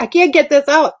very happy. I can't get this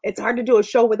out. It's hard to do a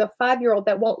show with a 5-year-old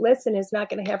that won't listen, is not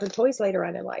going to have her toys later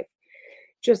on in life.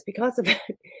 Just because of it.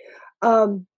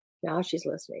 Now she's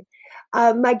listening.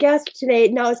 My guest today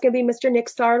now is going to be Mr. Nick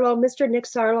Sarlo. Mr. Nick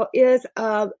Sarlo is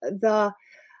the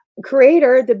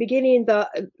creator,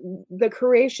 the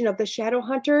creation of the Shadow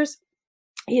Hunters.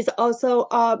 He's also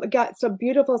got some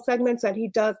beautiful segments that he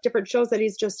does, different shows that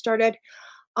he's just started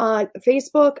on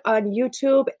Facebook, on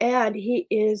YouTube, and he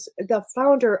is the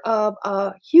founder of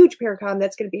a huge Paracon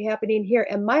that's going to be happening here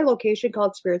in my location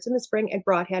called Spirits in the Spring at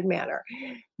Broadhead Manor.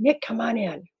 Nick, come on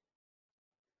in.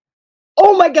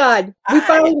 Oh my God, we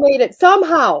finally made it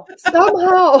somehow.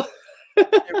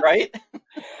 Right?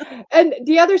 And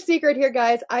the other secret here,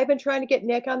 guys, I've been trying to get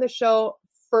Nick on the show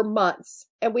for months,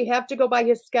 and we have to go by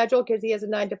his schedule because he has a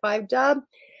 9-to-5 job.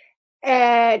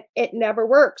 And it never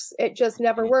works. It just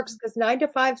never works because 9 to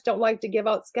 5s don't like to give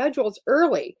out schedules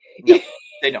early. No,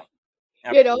 they don't.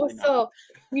 Absolutely not. So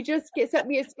he just sent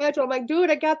me a schedule. I'm like,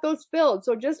 dude, I got those filled.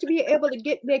 So just to be able to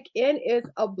get Nick in is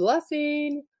a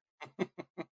blessing.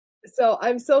 So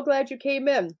I'm so glad you came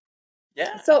in.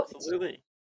 Yeah, So absolutely.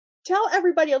 tell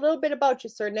everybody a little bit about you,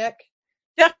 Sir Nick.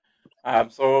 Yeah.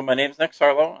 So my name is Nick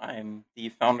Sarlo. I'm the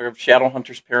founder of Shadow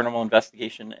Hunters Paranormal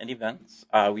Investigation and Events.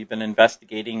 We've been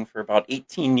investigating for about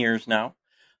 18 years now,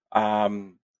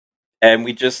 and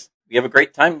we have a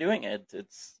great time doing it.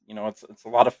 It's a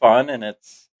lot of fun, and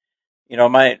it's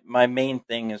my main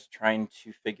thing is trying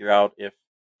to figure out if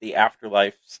the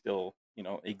afterlife still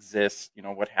exists.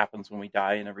 What happens when we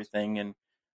die and everything. And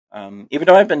even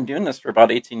though I've been doing this for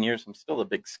about 18 years, I'm still a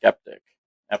big skeptic.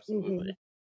 Absolutely.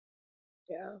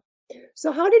 Yeah.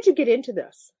 So how did you get into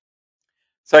this?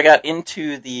 So I got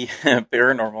into the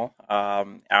paranormal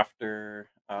after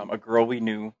a girl we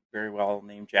knew very well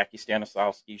named Jackie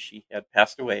Stanislawski. She had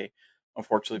passed away,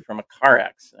 unfortunately, from a car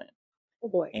accident. Oh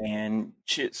boy. And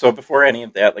so before any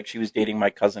of that, like she was dating my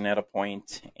cousin at a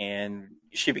point, and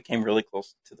she became really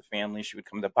close to the family. She would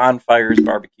come to bonfires,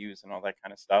 barbecues, and all that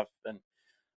kind of stuff.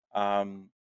 And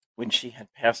when she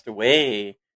had passed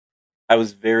away, I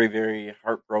was very, very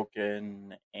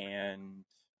heartbroken, and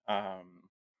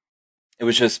it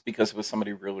was just because it was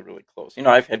somebody really, really close.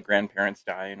 I've had grandparents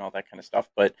die and all that kind of stuff,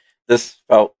 but this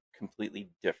felt completely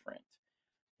different.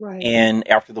 Right. And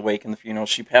after the wake and the funeral,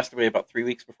 she passed away about 3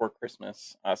 weeks before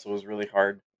Christmas, so it was really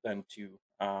hard then to.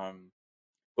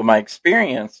 But my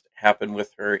experience happened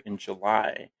with her in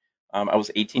July. I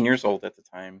was 18 years old at the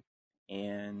time,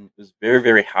 and it was very,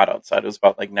 very hot outside. It was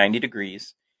about like 90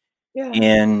 degrees, Yeah.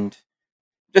 and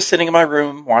just sitting in my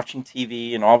room watching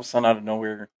TV, and all of a sudden, out of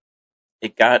nowhere,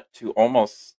 it got to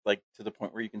almost like to the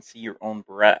point where you can see your own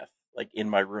breath, like in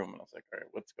my room. And I was like, all right,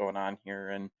 what's going on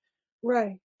here?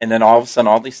 Right. And then all of a sudden,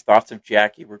 all these thoughts of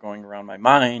Jackie were going around my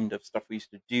mind of stuff we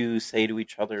used to do, say to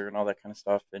each other, and all that kind of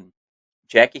stuff. And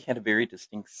Jackie had a very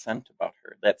distinct scent about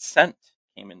her. That scent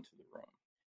came into the room.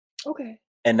 Okay.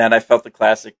 And then I felt the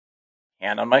classic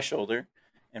hand on my shoulder.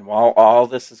 And while all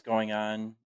this is going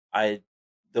on, that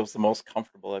was the most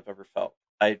comfortable I've ever felt.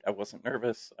 I wasn't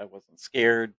nervous. I wasn't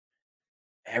scared.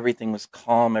 Everything was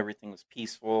calm. Everything was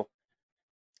peaceful.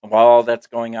 And while all that's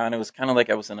going on, it was kind of like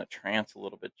I was in a trance a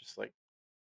little bit, just like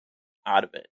out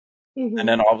of it. And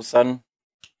then all of a sudden,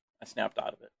 I snapped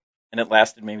out of it. And it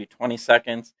lasted maybe 20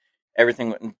 seconds. Everything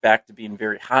went back to being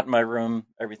very hot in my room,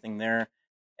 everything there.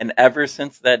 And ever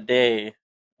since that day, I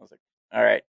was like, all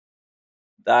right,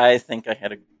 I think I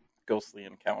had a ghostly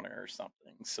encounter or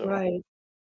something. So, Right.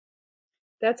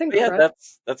 That's but yeah, incredible.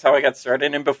 that's how I got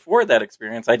started. And before that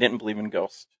experience, I didn't believe in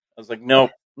ghosts. I was like, nope,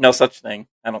 no such thing.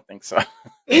 I don't think so.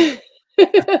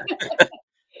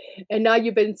 And now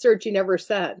you've been searching ever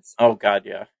since. Oh, God,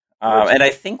 yeah. And I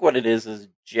think what it is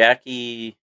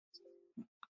Jackie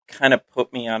kind of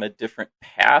put me on a different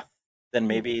path than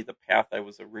maybe the path I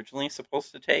was originally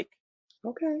supposed to take.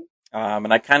 Okay.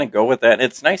 And I kind of go with that. And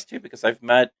it's nice too because I've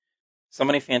met so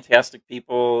many fantastic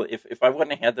people. If I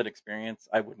wouldn't have had that experience,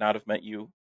 I would not have met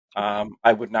you.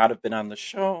 I would not have been on the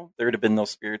show. There would have been no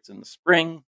spirits in the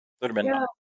spring. There would have been Yeah. none.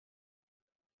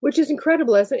 Which is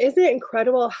incredible, isn't it? Isn't it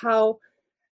incredible how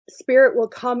spirit will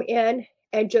come in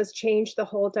and just change the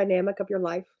whole dynamic of your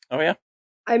life? Oh yeah,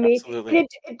 I mean, absolutely.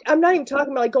 and I'm not even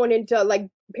talking about like going into like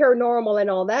paranormal and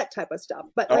all that type of stuff,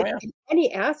 but Oh like yeah. in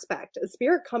any aspect, a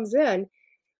spirit comes in,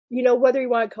 whether you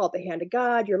want to call it the hand of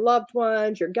God, your loved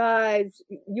ones, your guides,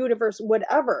 universe,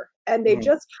 whatever. And they Mhm.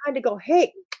 just kind of go,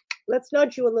 hey, let's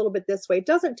nudge you a little bit this way. It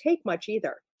doesn't take much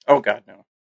either. Oh God, no.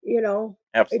 It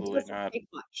Absolutely doesn't not. take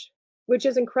much, which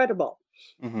is incredible.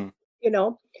 Hmm.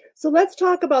 So let's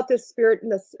talk about this spirit in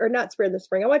this, or not spirit in the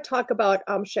spring. I want to talk about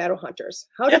shadow hunters.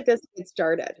 How Yeah. did this get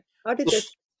started? How did So,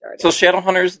 this get so started?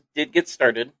 Shadowhunters did get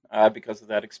started because of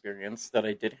that experience that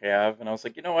I did have, and I was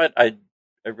like, you know what, I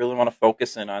really want to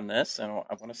focus in on this, and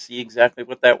I want to see exactly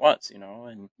what that was,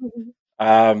 and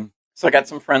Mhm. so I got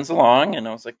some friends along, and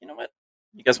I was like, you know what,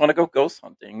 you guys want to go ghost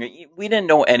hunting? We didn't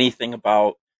know anything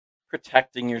about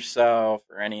protecting yourself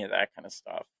or any of that kind of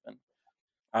stuff, and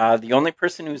the only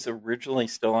person who's originally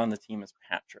still on the team is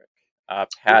Patrick.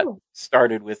 Pat Oh,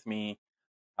 started with me.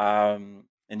 And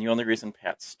the only reason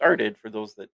Pat started, for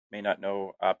those that may not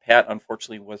know, Pat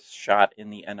unfortunately was shot in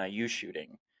the NIU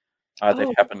shooting that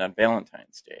oh, happened on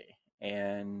Valentine's Day.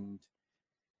 And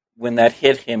when that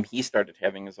hit him, he started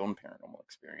having his own paranormal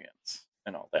experience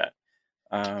and all that.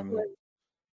 Um, right.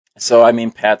 so, I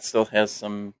mean, Pat still has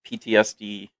some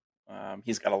PTSD.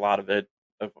 He's got a lot of it,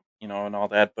 and all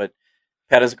that. But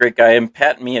Pat is a great guy. And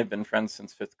Pat and me have been friends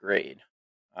since fifth grade.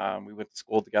 We went to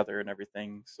school together and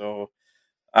everything. So,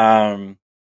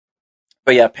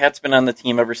 but yeah, Pat's been on the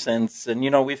team ever since. And,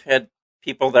 we've had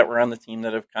people that were on the team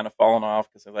that have kind of fallen off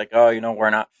because they're like, oh, we're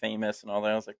not famous and all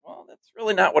that. I was like, well, that's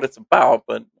really not what it's about,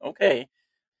 but okay.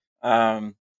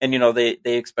 And, they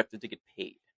expected to get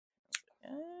paid.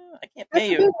 I can't That's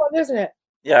pay a big you. one, isn't it?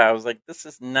 Yeah, I was like, this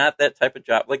is not that type of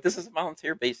job. Like, this is a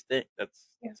volunteer-based thing.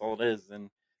 That's Yeah. that's all it is. And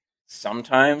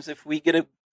sometimes if we get a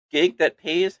gig that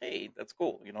pays, hey, that's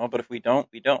cool, But if we don't,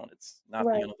 we don't. It's not the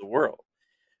Right. end of the world.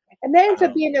 And that ends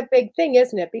up being a big thing,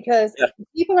 isn't it? Because Yeah,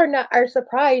 people are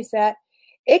surprised that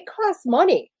it costs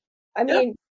money. I yeah.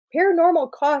 mean,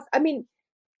 paranormal costs. I mean,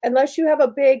 unless you have a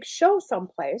big show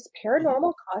someplace, Hmm.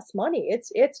 paranormal costs money.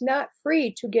 It's not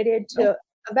free to get No, into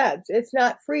events. It's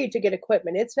not free to get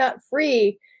equipment. It's not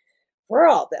free for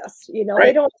all this. They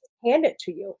right. don't just hand it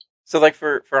to you. So, like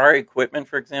for our equipment,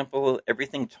 for example,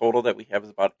 everything total that we have is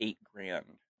about $8,000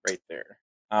 right there.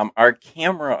 Our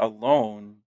camera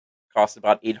alone costs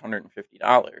about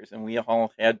 $850, and we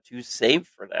all had to save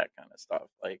for that kind of stuff.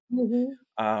 Like,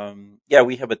 Hmm. yeah,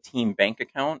 we have a team bank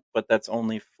account, but that's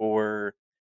only for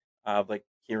like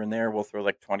here and there. We'll throw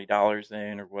like $20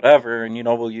 in or whatever, and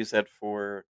we'll use that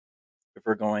for if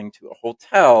we're going to a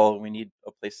hotel, we need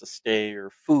a place to stay or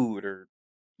food or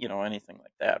anything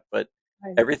like that. But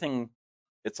Right. everything,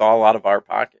 it's all out of our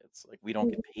pockets. Like we don't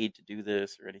Mhm. get paid to do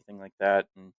this or anything like that.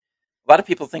 And a lot of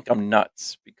people think I'm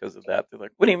nuts because of that. They're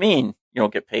like, "What do you mean you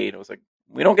don't get paid?" I was like,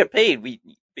 "We don't get paid. We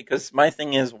Because my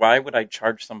thing is, why would I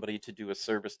charge somebody to do a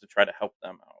service to try to help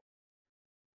them out?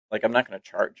 Like I'm not going to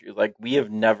charge you. Like we have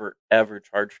never ever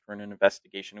charged for an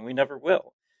investigation, and we never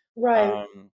will. Right.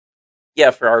 Um,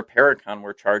 yeah, for our Paracon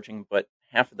we're charging, but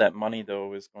half of that money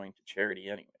though is going to charity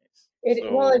anyways.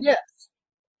 Well, So, it is.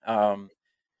 um,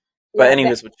 but Yeah, that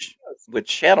anyways, with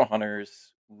Shadow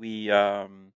Hunters, we, as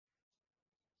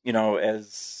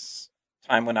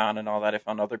time went on and all that, I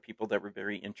found other people that were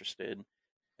very interested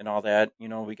and all that.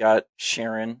 We got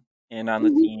Sharon in on the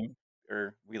Mhm. team,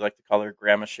 or we like to call her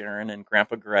Grandma Sharon and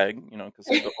Grandpa Greg, because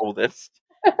they're the oldest.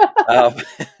 Um,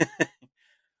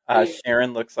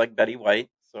 Sharon looks like Betty White,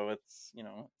 so it's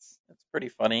pretty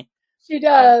funny. She Um,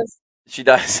 does. she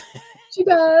does. She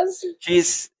does.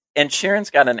 And Sharon's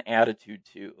got an attitude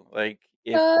too. Like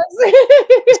if Does.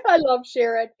 just, I love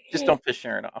Sharon. just don't piss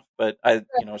Sharon off. But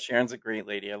Sharon's a great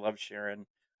lady. I love Sharon.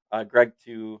 Greg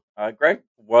too. Greg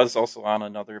was also on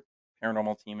another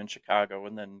paranormal team in Chicago,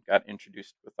 and then got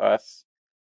introduced with us.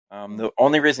 The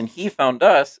only reason he found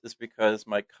us is because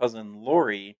my cousin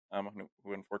Lori,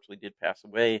 who unfortunately did pass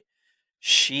away,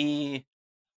 she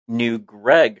knew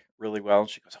Greg really well. And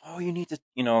she goes, "Oh, you need to,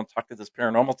 talk to this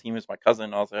paranormal team." Is my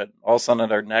cousin. All of a sudden,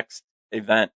 at our next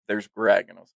event, there's Greg,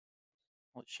 and I was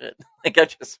like, "Holy shit!" Like I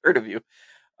just heard of you.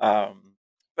 Um,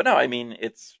 but no, I mean,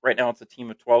 it's right now it's a team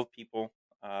of 12 people,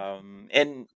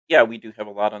 and yeah, we do have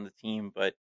a lot on the team,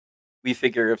 but we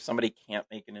figure if somebody can't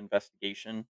make an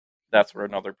investigation, that's where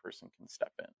another person can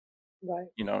step in, Right.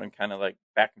 and kind of like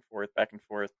back and forth, back and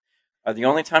forth. The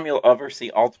only time you'll ever see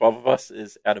all 12 of us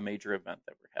is at a major event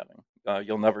that we're having.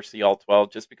 You'll never see all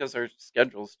 12 just because our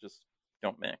schedules just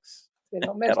don't mix They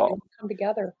don't at mix. They all. don't come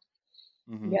together.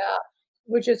 Hmm. Yeah,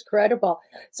 which is credible.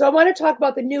 So I want to talk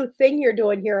about the new thing you're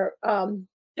doing here.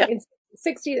 Yeah. In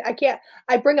 60,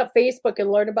 I bring up Facebook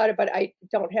and learn about it, but I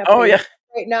don't have Oh, Facebook yeah.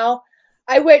 right now.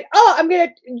 I went,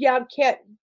 yeah, I can't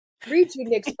read you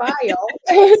Nick's bio.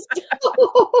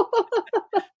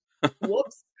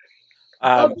 Whoops.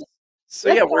 Um, Okay, so,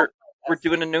 let's yeah, talk we're about this.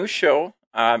 doing a new show.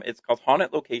 It's called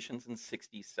Haunted Locations in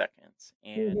 60 Seconds.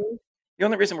 And Hmm. the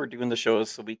only reason we're doing the show is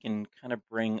so we can kind of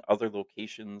bring other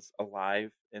locations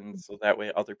alive. And so that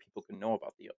way other people can know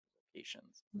about the other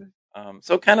locations.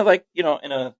 So kind of like, in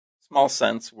a small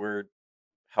sense, we're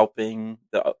helping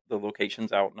the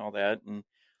locations out and all that, and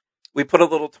we put a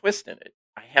little twist in it.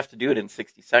 I have to do it in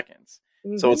 60 seconds.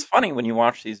 So Hmm. it's funny when you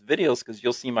watch these videos because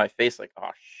you'll see my face like,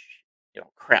 oh,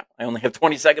 crap! I only have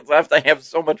 20 seconds left. I have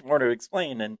so much more to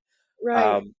explain, and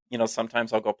Right,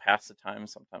 sometimes I'll go past the time,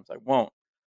 sometimes I won't.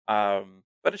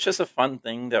 But it's just a fun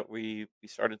thing that we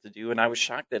started to do, and I was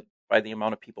shocked that by the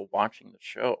amount of people watching the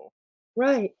show.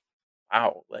 right,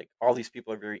 Wow, like all these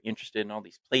people are very interested in all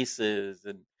these places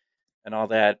and all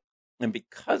that. And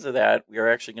because of that, we are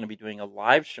actually going to be doing a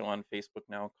live show on Facebook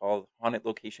now called Haunted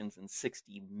Locations in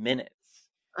 60 Minutes.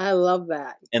 I love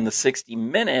that. And the 60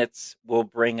 minutes will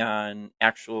bring on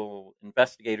actual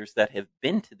investigators that have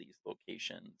been to these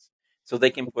locations so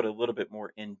they can put a little bit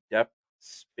more in depth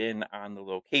spin on the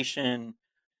location.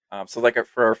 So, like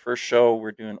for our first show,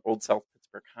 we're doing Old South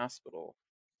Pittsburgh Hospital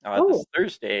Oh, this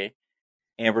Thursday,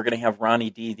 and we're going to have Ronnie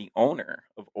D, the owner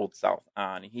of Old South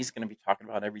on, and he's going to be talking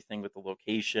about everything with the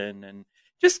location and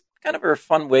just kind of a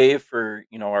fun way for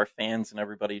our fans and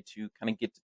everybody to kind of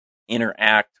get to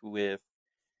interact with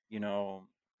you know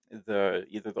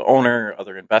either the owner,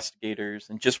 other investigators,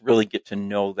 and just really get to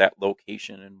know that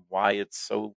location and why it's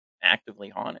so actively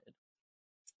haunted.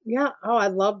 Yeah. Oh, I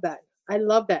love that. I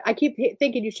love that. I keep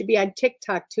thinking you should be on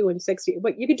TikTok too in 60,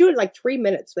 but you could do it in like 3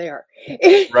 minutes there.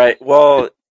 Right. Well,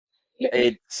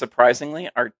 surprisingly,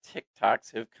 our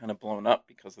TikToks have kind of blown up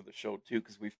because of the show too,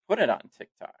 because we've put it on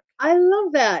TikTok. I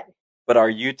love that. But our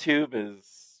YouTube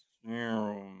is,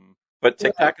 but Right.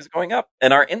 TikTok is going up,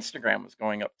 and our Instagram is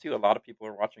going up too. A lot of people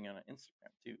are watching on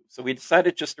Instagram too. So we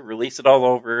decided just to release it all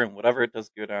over, and whatever it does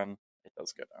good on, it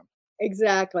does good on.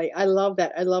 Exactly. I love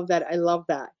that. I love that. I love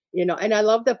that. And I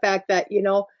love the fact that,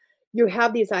 you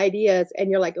have these ideas and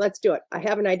you're like, let's do it. I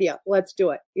have an idea. Let's do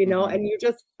it, Hmm. and you're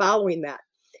just following that,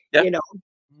 Yeah. you know.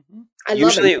 Hmm. I love it.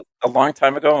 Usually, a long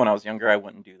time ago when I was younger, I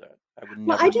wouldn't do that. I would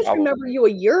Well, never I just follow remember them. you a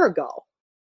year ago.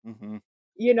 Hmm.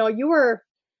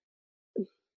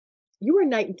 You were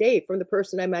night and day from the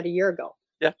person I met a year ago.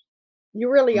 Yeah. You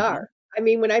really Hmm. are. I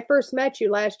mean, when I first met you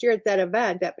last year at that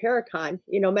event, that Paracon,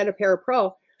 Meta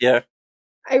Pro, Yeah.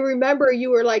 I remember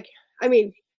you were like, I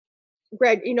mean,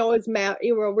 Greg, it's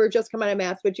we're just coming out of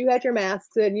masks, but you had your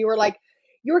masks and you were like,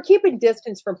 you were keeping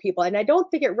distance from people. And I don't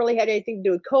think it really had anything to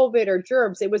do with COVID or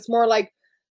germs. It was more like,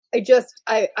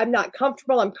 I'm not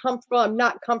comfortable. I'm comfortable. I'm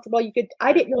not comfortable. I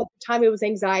Right. didn't know at the time it was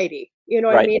anxiety. You know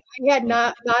what I Right. mean? I had Hmm.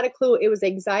 not a clue it was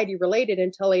anxiety related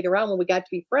until later on when we got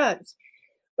to be friends.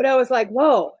 But I was like,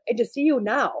 whoa, and to see you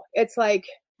now, it's like,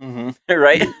 Hmm.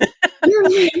 Right. you're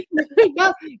like,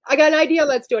 yeah, I got an idea,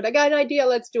 let's do it. I got an idea,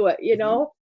 let's do it,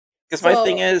 Because my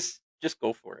thing So is, just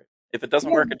go for it. If it doesn't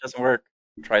yeah, work, it doesn't work.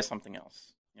 Try something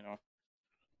else.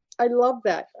 I love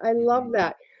that. I love Hmm.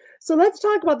 that. So let's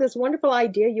talk about this wonderful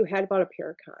idea you had about a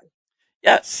Paracon.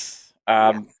 Yes.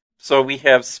 Yes. So we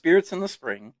have Spirits in the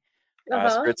Spring. Uh-huh.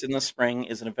 Spirits in the Spring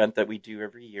is an event that we do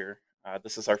every year.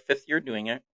 This is our 5th year doing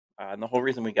it. And the whole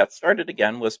reason we got started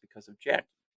again was because of Jackie.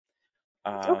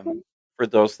 Okay. For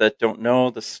those that don't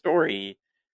know the story,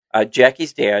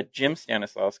 Jackie's dad, Jim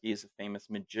Stanislawski, is a famous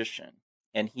magician.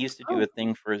 And he used to do Oh, a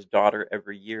thing for his daughter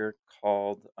every year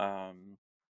called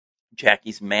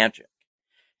Jackie's Magic.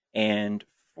 And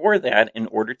for that, in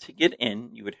order to get in,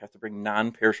 you would have to bring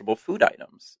non-perishable food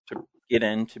items to get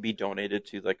in to be donated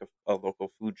to like a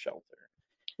local food shelter.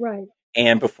 right.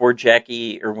 And before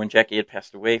Jackie, or when Jackie had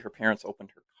passed away, her parents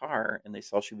opened her car and they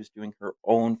saw she was doing her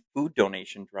own food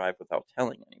donation drive without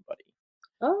telling anybody.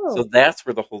 So Oh, that's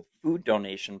where the whole food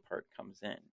donation part comes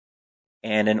in.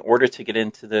 And in order to get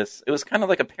into this, it was kind of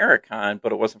like a Paracon,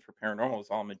 but it wasn't for paranormal. It was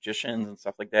all magicians and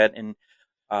stuff like that. And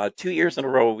 2 years in a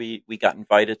row, we got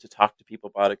invited to talk to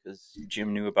people about it because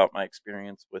Jim knew about my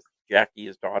experience with Jackie,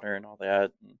 his daughter, and all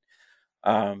that.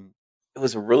 And, it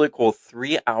was a really cool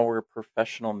 3-hour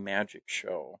professional magic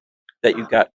show that you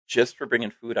got just for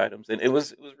bringing food items, and it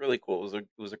was really cool. It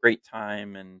was a great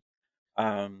time, and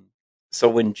um, so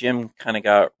when Jim kind of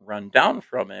got run down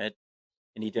from it,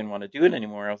 and he didn't want to do it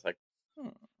anymore, I was like, hmm,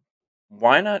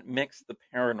 why not mix the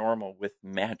paranormal with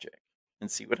magic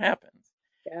and see what happens?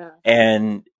 yeah.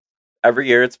 And every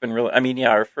year it's been really, I mean, yeah,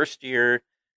 our first year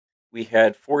we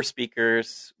had 4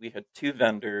 speakers, we had 2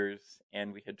 vendors,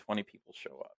 and we had 20 people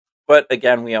show up. But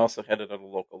again, we also had it at a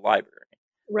local library.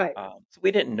 Right. So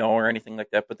we didn't know or anything like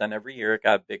that. But then every year it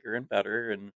got bigger and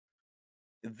better. And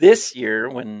this year,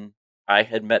 when I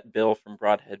had met Bill from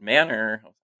Broadhead Manor, I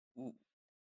was like, ooh,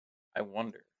 I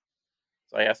wonder.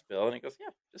 So I asked Bill, and he goes,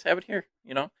 "Yeah, just have it here."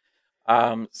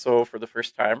 So for the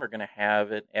first time, we're going to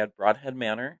have it at Broadhead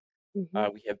Manor.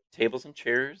 Hmm. We have tables and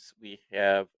chairs. We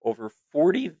have over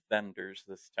 40 vendors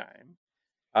this time.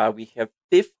 We have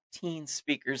 15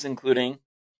 speakers, including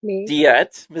Me.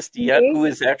 Miss DeEtee, Me. who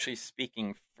is actually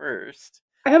speaking first.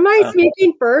 Am I Uh,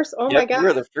 speaking first? Oh my yep, God. you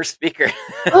are the first speaker.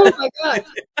 Oh my gosh.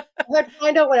 I have to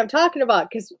find out what I'm talking about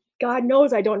because God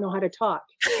knows I don't know how to talk.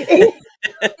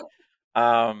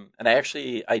 And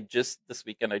I just this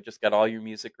weekend I just got all your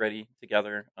music ready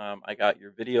together. I got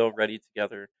your video ready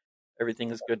together.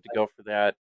 Everything is good to go for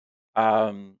that.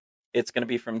 Um, it's going to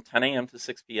be from 10 a.m. to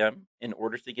 6 p.m. In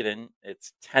order to get in,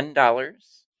 it's $10,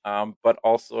 but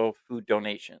also food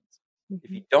donations. If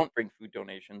you Mhm. don't bring food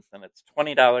donations, then it's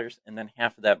 $20, and then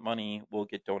half of that money will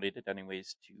get donated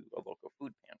anyways to a local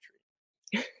food pantry.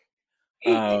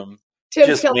 Tim's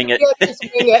Just telling wing me, it. yeah, just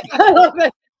wing it. I love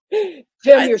it.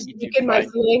 Tim, I you're think you do speaking my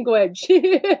fine. language.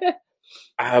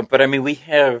 But I mean, we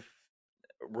have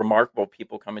remarkable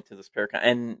people coming to this Paracon,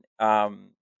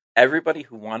 and everybody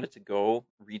who wanted to go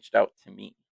reached out to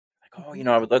me, like, "Oh, Mhm.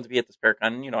 I would love to be at this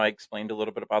Paracon." I explained a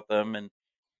little bit about them, and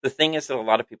the thing is that a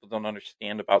lot of people don't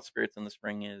understand about Spirits in the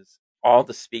Spring is all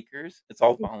the speakers, it's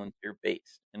all volunteer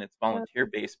based. And it's volunteer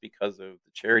based because of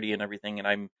the charity and everything. And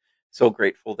I'm so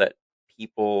grateful that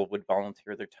people would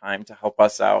volunteer their time to help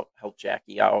us out, help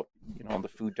Jackie out, the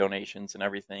food donations and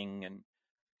everything. And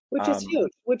which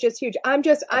is huge.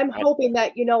 I'm hoping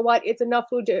that, you know what, it's enough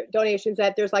food donations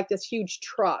that there's like this huge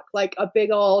truck, like a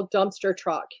big old dumpster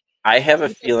truck. I have a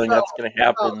feeling that's going to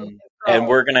happen, and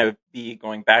we're going to be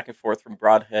going back and forth from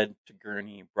Broadhead to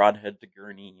Gurney,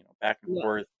 back and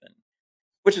forth, and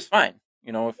which is fine,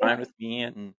 fine with me.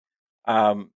 And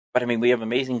but I mean, we have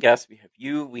amazing guests. We have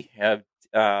you. We have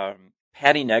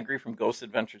Patty Negri from Ghost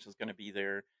Adventures is going to be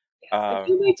there. I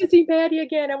can't wait to see Patty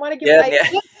again. I want to get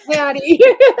Patty.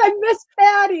 I miss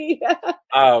Patty.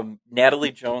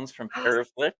 Natalie Jones from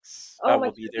Paraflix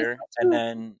will be there. And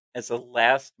then as a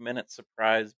last minute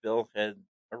surprise, Bill had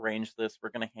arranged this. We're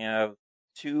going to have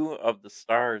 2 of the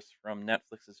stars from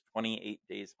Netflix's 28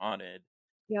 Days Haunted.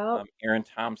 Aaron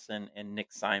Thompson and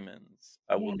Nick Simons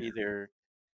will be there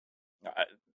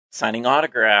signing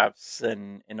autographs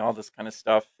and all this kind of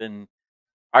stuff. And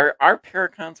our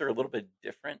Paracons are a little bit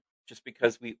different just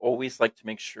because we always like to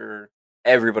make sure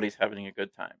everybody's having a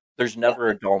good time. There's never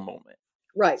a dull moment.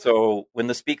 Right. So when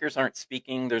the speakers aren't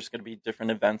speaking, there's going to be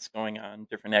different events going on,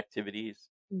 different activities.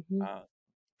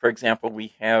 For example,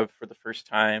 we have for the first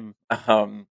time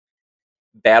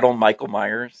Battle Michael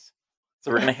Myers.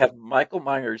 So we're going to have Michael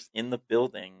Myers in the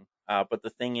building. But the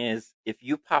thing is, if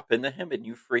you pop into him and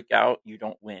you freak out, you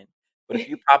don't win. But if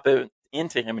you pop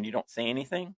into him and you don't say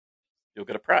anything, you'll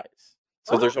get a prize.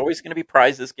 So there's always going to be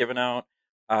prizes given out.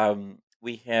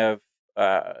 We have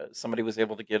somebody was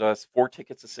able to get us 4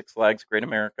 tickets to Six Flags Great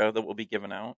America that will be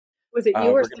given out. Was it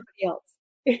you or somebody else?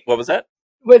 What was that?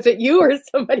 Was it you or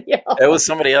somebody else? It was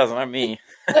somebody else, not me.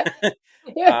 And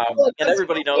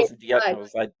everybody knows, DeEtee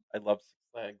knows, I love Six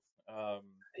Flags.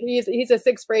 He's a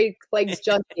Six Flags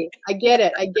junkie. I get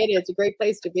it. It's a great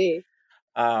place to be.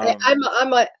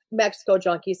 I'm a Mexico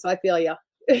junkie, so I feel you.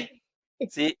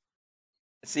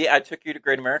 See, I took you to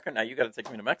Great America. Now you got to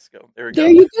take me to Mexico. There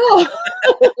you go.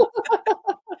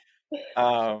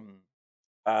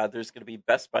 There's going to be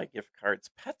Best Buy gift cards,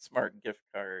 PetSmart gift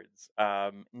cards.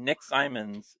 Nick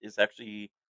Simons is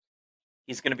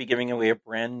he's going to be giving away a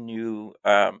brand new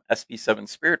SB7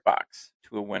 Spirit box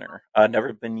to a winner.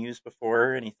 Never been used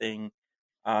before or anything.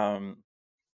 We're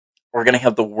going to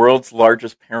have the world's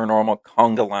largest paranormal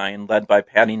conga line led by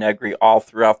Patty Negri all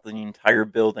throughout the entire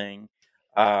building.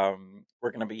 We're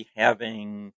going to be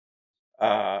having,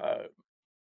 what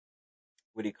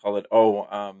do you call it?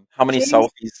 How many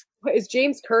selfies? Is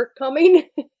James Kirk coming?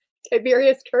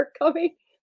 Tiberius Kirk coming?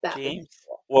 James?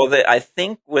 Well, I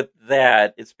think with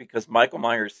that, it's because Michael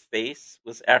Myers' face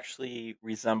was actually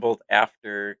resembled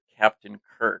after Captain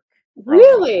Kirk.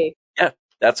 Really? Yeah,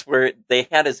 that's where they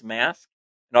had his mask,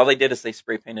 and all they did is they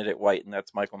spray painted it white, and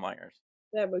that's Michael Myers.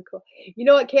 That would be cool. You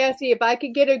know what, Cassie? If I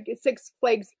could get a Six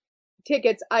Flags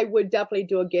tickets, I would definitely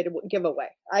do a giveaway.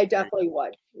 I definitely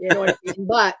would. You know what I mean?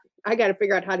 But I got to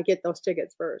figure out how to get those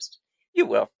tickets first. You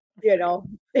will.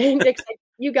 Nick said,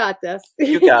 you got this.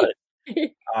 You got it.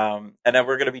 And then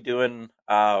we're going to be doing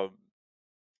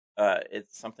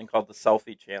it's something called the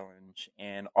Selfie Challenge,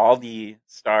 and all the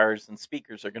stars and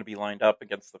speakers are going to be lined up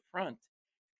against the front,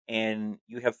 and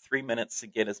you have 3 minutes to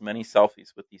get as many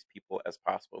selfies with these people as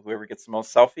possible. Whoever gets the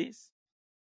most selfies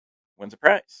wins a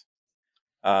prize.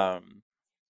 But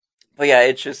yeah,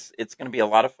 it's going to be a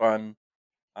lot of fun.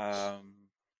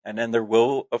 And then there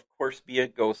will, of course, be a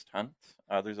ghost hunt.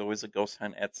 There's always a ghost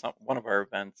hunt at one of our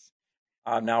events.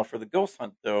 Now for the ghost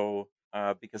hunt though,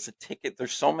 because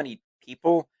there's so many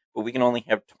people, but we can only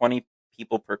have 20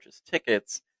 people purchase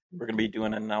tickets. We're going to be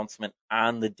doing an announcement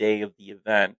on the day of the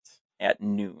event at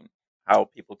noon, how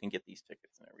people can get these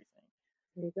tickets and everything.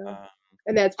 There you go.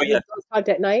 And that's ghost hunt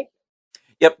at night?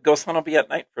 Yep, Ghost Hunt will be at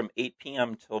night from 8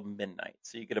 p.m. till midnight.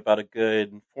 So you get about a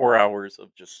good 4 hours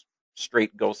of just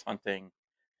straight ghost hunting.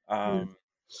 And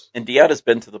DeEttee's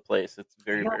been to the place. It's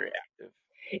very, very active.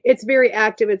 It's very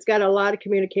active. It's got a lot of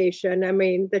communication. I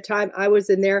mean, the time I was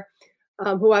in there,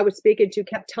 who I was speaking to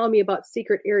kept telling me about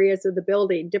secret areas of the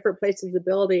building, different places of the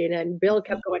building. And Bill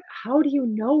kept going, how do you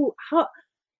know? How?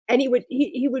 And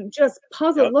he would just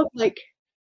puzzle, look like,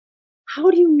 how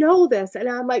do you know this? And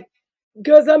I'm like,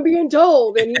 because I'm being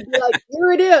told. And he'd be like,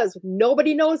 here it is.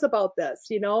 Nobody knows about this,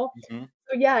 So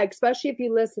yeah, especially if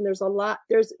you listen, there's a lot,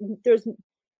 there's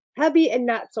heavy and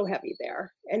not so heavy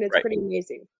there. And it's pretty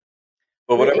amazing.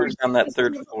 But whatever's on that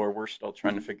third floor, we're still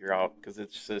trying to figure out, because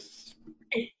it's just,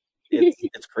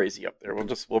 it's crazy up there.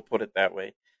 We'll put it that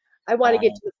way. I want to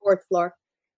get to the 4th floor.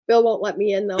 Bill won't let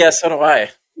me in though. Yeah, so do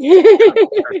I.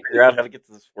 Figure out how to get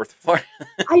to this 4th floor.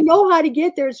 I know how to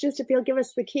get there. It's just if he'll give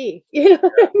us the key, you know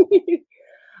what I mean? Which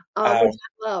I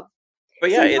love. But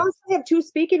So yeah, you also have 2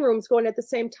 speaking rooms going at the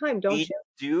same time, don't we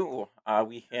you? do.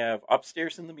 We have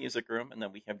upstairs in the music room, and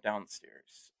then we have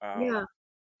downstairs. Yeah,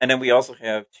 And then we also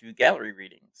have 2 gallery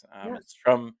readings. yeah. It's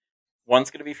from one's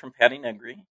going to be from Patty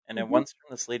Negri, and then Mhm. one's from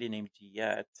this lady named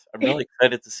DeEtee. I'm really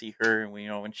excited to see her,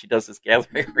 when she does this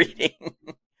gallery reading.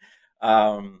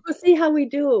 We'll see how we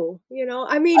do, you know?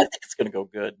 I I mean, think it's going to go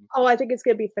good. oh, I think it's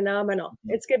gonna be phenomenal.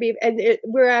 Mhm. It's gonna be, and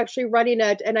we're actually running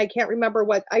it, and I can't remember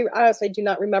what, I honestly do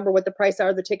not remember what the price are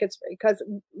of the tickets, because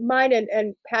mine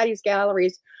and Patty's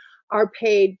galleries are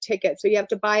paid tickets. So you have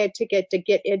to buy a ticket to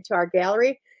get into our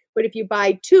gallery. But if you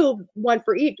buy 2, 1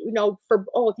 for each,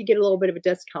 if you get a little bit of a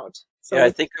discount. Yeah, So I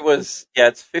think it was. Yeah,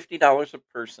 it's $50 a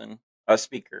person, a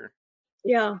speaker,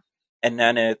 yeah, and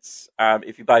then it's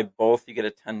if you buy both, you get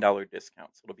a $10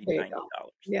 discount, so it'll be there you go. $90.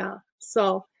 Yeah.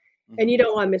 So, and you Hmm.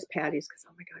 don't want to miss Patty's, because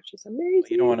oh my God, she's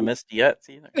You don't want to amazing. miss DeEtee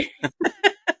either.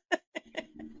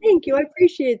 Thank you. I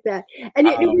appreciate that. And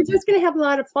we're Um, just going to have a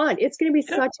lot of fun. It's going to be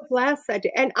yeah, such a blast that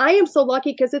day. And I am so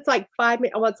lucky because it's like 5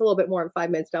 minutes. Well, it's a little bit more than 5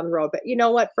 minutes down the road. But you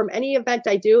know what? From any event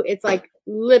I do, it's like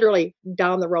literally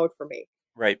down the road for me,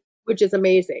 right. which is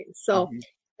amazing. So, Hmm.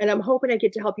 and I'm hoping I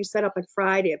get to help you set up on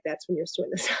Friday if that's when you're doing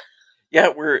this. Yeah.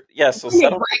 So Bring your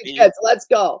setup will be. grandkids. Let's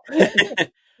go.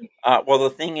 Well,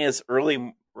 the thing is,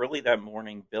 early that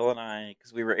morning, Bill and I,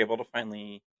 because we were able to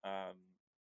finally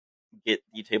get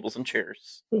the tables and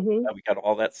chairs. Hmm. We got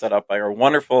all that set up by our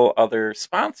wonderful other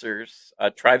sponsors,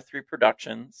 Tribe 3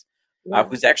 Productions, Yeah.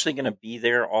 who's actually going to be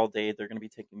there all day. They're going to be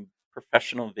taking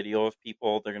professional video of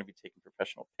people. They're going to be taking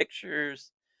professional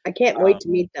pictures. I can't wait to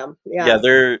Um, meet them. yeah, Yeah.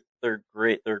 they're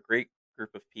great. They're a great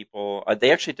group of people.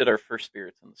 They actually did our first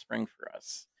spirits in the spring for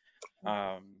us.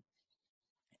 Um,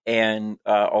 and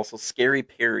also Scary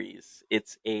Perry's.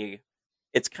 It's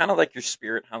kind of like your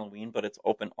Spirit Halloween, but it's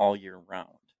open all year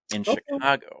round in Okay.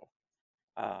 Chicago.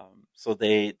 So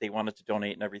they wanted to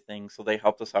donate and everything, so they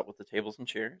helped us out with the tables and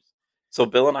chairs. So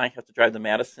Bill and I have to drive to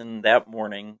Madison that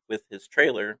morning with his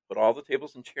trailer, put all the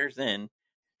tables and chairs in,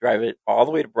 drive it all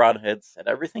the way to Broadhead, set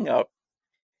everything up,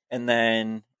 and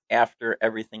then after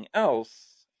everything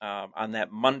else, on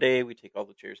that Monday we take all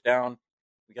the chairs down.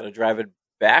 We got to drive it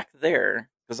back there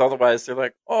because otherwise they're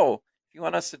like, "Oh, if you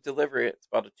want us to deliver it, it's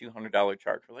about a $200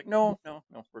 charge." We're like, "No, no,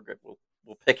 no, we're good.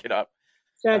 We'll pick it up."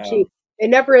 It's not cheap. Um, It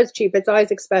never is cheap. It's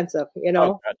always expensive, you oh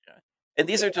know? god, yeah. And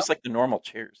these are just like the normal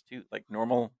chairs too, like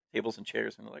normal tables and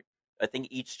chairs, and like I think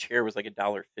each chair was like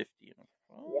 $1.50.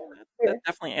 Well, that Yeah.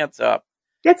 definitely adds up.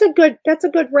 That's a good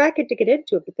racket to get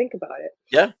into if you think about it.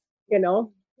 Yeah. You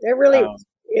know, they're really,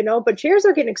 Um, but chairs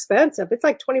are getting expensive. It's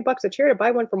like $20 a chair to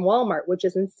buy one from Walmart, which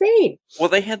is insane. Well,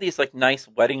 they had these like nice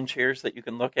wedding chairs that you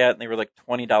can look at, and they were like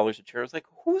 $20 a chair. I was like,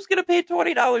 who's gonna pay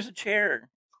 $20 a chair?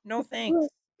 No thanks.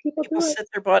 People People do sit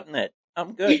their butt in it.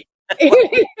 I'm good.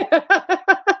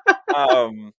 it.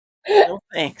 um, no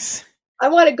thanks. I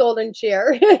want a golden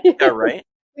chair. Yeah, right.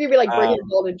 You'd be like, bring your Um,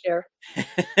 golden chair.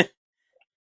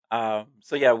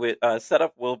 so yeah,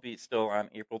 setup will be still on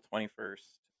April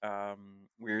 21st.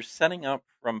 We're setting up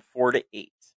from 4 to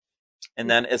 8, and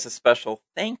then as a special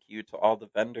thank you to all the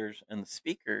vendors and the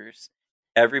speakers,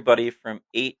 everybody from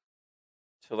 8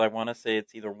 till I want to say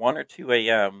it's either 1 or 2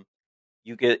 a.m.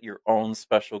 You get your own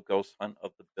special ghost hunt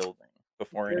of the building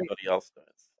before Very anybody else does.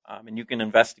 And you can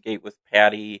investigate with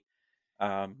Patty,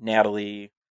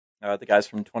 Natalie, the guys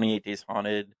from 28 Days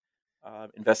Haunted,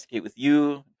 investigate with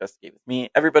you, investigate with me.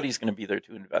 Everybody's going to be there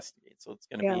to investigate. So it's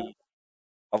going to Yeah, be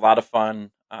a lot of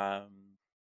fun.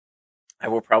 I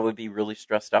will probably be really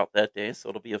stressed out that day. So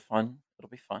it'll be fun. you'll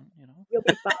be fine.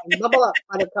 Bubble up,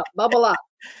 buttercup. Bubble up.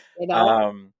 You know.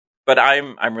 Um, but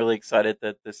I'm really excited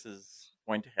that this is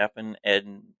going to happen.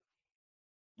 And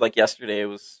like yesterday, it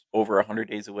was over 100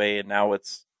 days away, and now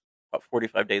it's about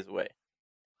 45 days away.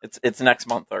 It's next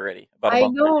month already, about a I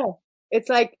month and a know. It's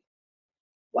like,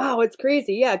 wow, it's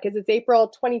crazy. Yeah, because it's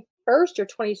April 21st or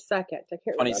 22nd. I can't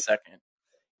half, remember. 22nd.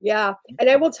 Yeah. And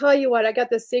I will tell you what, I got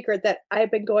this secret that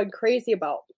I've been going crazy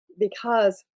about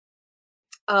because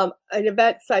an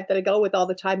event site that I go with all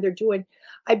the time,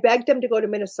 I begged them to go to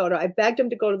Minnesota. I begged them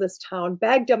to go to this town,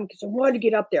 begged them because I wanted to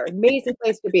get up there. Amazing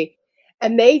place to be.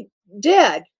 And they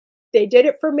did. They did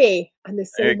it for me on the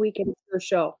same weekend as their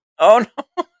show. Oh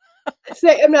no! So,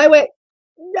 and I went,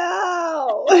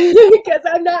 no, because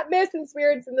I'm not missing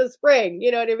spirits in the spring.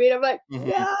 You know what I mean? I'm like, Mhm.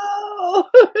 no.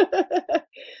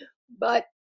 But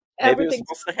Maybe it was everything's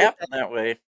supposed to happen that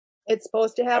way. it's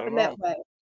supposed to I don't happen that know. way.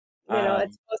 It's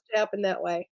Um, supposed to happen that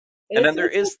way. And and then it's there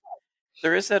it's is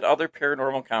There is that other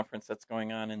paranormal conference that's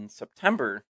going on in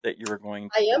September that you were going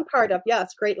to. I am part of,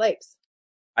 yes, Great Lakes.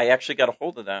 I actually got a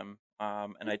hold of them,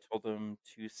 and I told them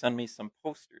to send me some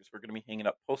posters. We're going to be hanging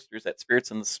up posters at Spirits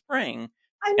in the Spring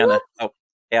I to kind of love help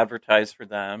advertise for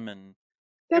them, and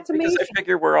that's because I amazing.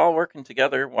 figure we're all working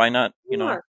together. Why not? We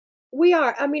are. We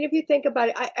are. I mean, if you think about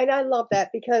it, I love that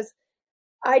because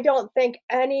I don't think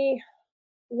any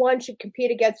one should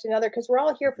compete against another because we're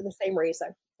all here for the same reason.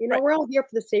 Right. We're all here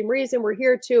for the same reason. We're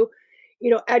here to,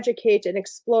 educate and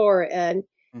explore and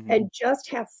Hmm. just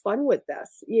have fun with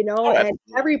this, Oh, and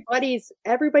absolutely.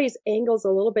 everybody's angle's a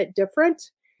little bit different,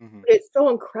 Hmm. but it's so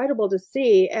incredible to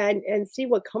see and see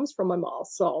what comes from them all.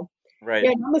 So Right.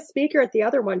 yeah, and I'm a speaker at the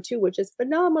other one too, which is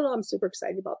phenomenal. I'm super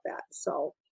excited about that.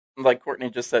 So Like Courtney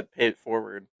just said, pay it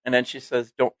forward, and then she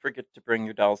says, "Don't forget to bring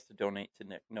your dolls to donate to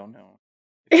Nick." No, no.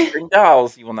 If you bring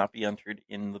dolls, you will not be entered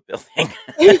in the building.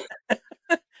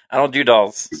 I don't do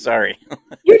dolls. Sorry.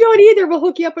 you don't either. We'll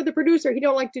hook you up with the producer. He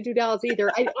don't like to do dolls either.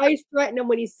 I threaten him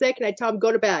when he's sick, and I tell him,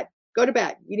 go to bed. Go to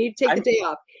bed. You need to take the I'm day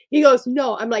off. He goes,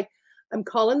 no. I'm like, I'm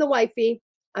calling the wifey.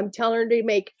 I'm telling her to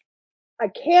make a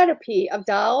canopy of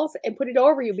dolls and put it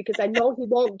over you because I know he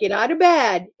won't get out of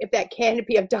bed if that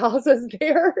canopy of dolls is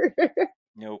there.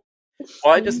 nope.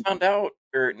 Well, I just found out,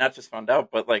 or not just found out,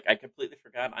 but like I completely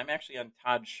forgot. I'm actually on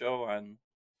Todd's show on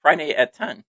Friday at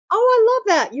 10. Oh,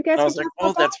 I love that. You And guys I can was like, talk oh,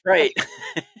 about that's dolls. right.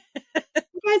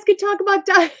 You guys can talk about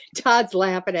dolls. Todd's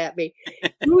laughing at me.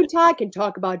 You and Todd can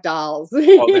talk about dolls.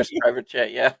 Oh, there's private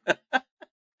chat. Yeah.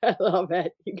 I love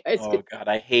it. You guys Oh can. God,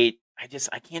 I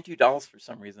can't do dolls for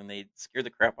some reason. They scare the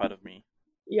crap out of me.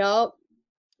 Yep.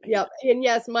 I hate Yep. And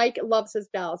yes, Mike loves his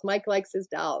dolls. Mike likes his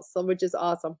dolls, so which is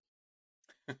awesome.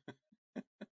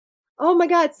 Oh my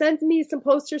God, send me some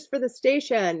posters for the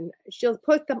station. She'll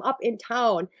put them up in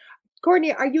town.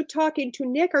 Courtney, are you talking to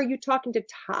Nick or are you talking to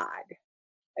Todd?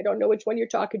 I don't know which one you're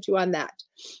talking to on that.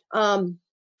 Um,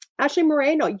 Ashley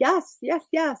Moreno, yes, yes,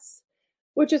 yes,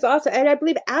 which is awesome. And I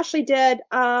believe Ashley did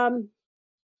on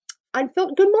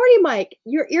film. Good morning, Mike.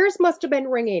 Your ears must have been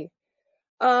ringing.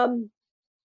 I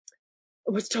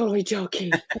was totally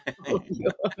joking.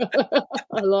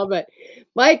 I love it.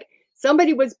 Mike,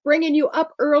 somebody was bringing you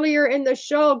up earlier in the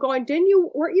show going,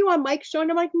 weren't you on Mike's show?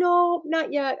 And I'm like, no,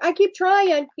 not yet. I keep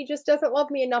trying. He just doesn't love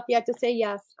me enough yet to say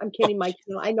yes. I'm kidding, Mike.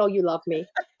 No, I know you love me.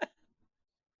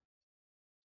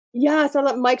 Yes,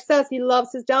 Mike says he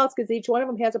loves his dolls because each one of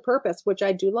them has a purpose, which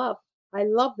I do love. I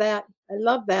love that. I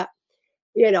love that.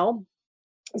 You know.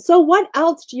 So what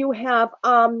else do you have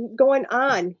going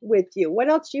on with you? What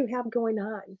else do you have going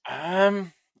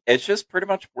on? It's just pretty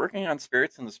much working on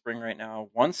Spirits in the Spring right now.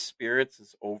 Once Spirits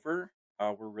is over,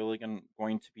 we're really going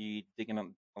to be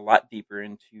digging a lot deeper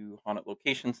into haunted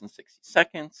locations in 60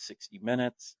 seconds, 60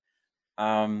 minutes.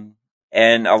 Um,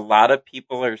 and a lot of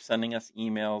people are sending us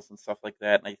emails and stuff like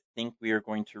that. And I think we are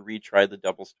going to retry the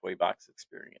Devil's Toy Box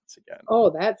experience again. Oh,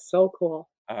 that's so cool.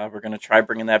 We're going to try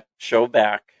bringing that show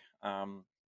back.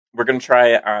 We're going to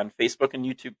try it on Facebook and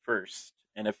YouTube first.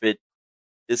 And if it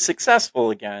is successful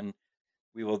again,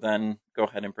 we will then go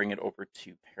ahead and bring it over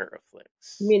to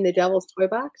Paraflix. You mean the Devil's Toy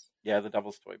Box? Yeah, the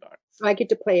Devil's Toy Box. Do I get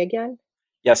to play again?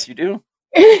 Yes, you do.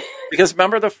 Because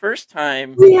remember the first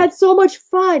time We had so much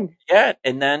fun. Yeah,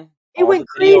 and then It all went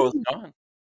the video is crazy. gone.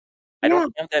 I Yeah.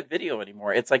 don't have that video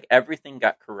anymore. It's like everything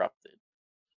got corrupted.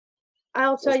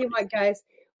 I'll tell you what, guys.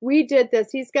 We did this.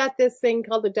 He's got this thing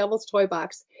called the Devil's Toy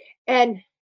Box. And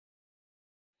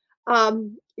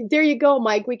there you go,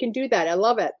 Mike. We can do that. I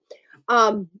love it.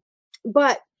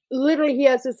 But literally he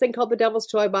has this thing called the Devil's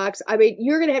Toy Box. I mean,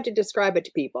 you're gonna have to describe it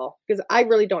to people because I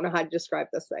really don't know how to describe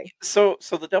this thing. So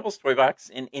the Devil's Toy Box,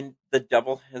 in the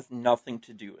devil has nothing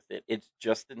to do with it. It's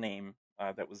just a name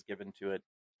that was given to it.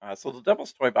 So the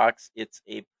Devil's Toy Box, it's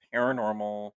a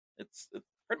paranormal. It's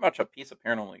pretty much a piece of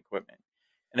paranormal equipment,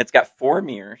 and it's got 4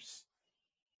 mirrors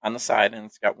on the side, and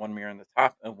it's got 1 mirror on the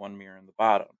top and 1 mirror on the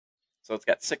bottom. So it's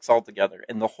got 6 altogether,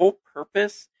 and the whole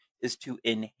purpose is to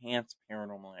enhance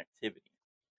paranormal activity.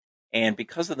 And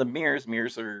because of the mirrors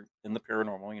are in the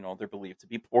paranormal, they're believed to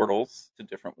be portals to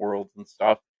different worlds and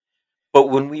stuff. But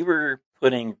when we were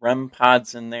putting REM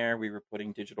pods in there, we were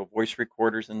putting digital voice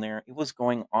recorders in there, it was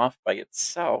going off by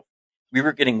itself. We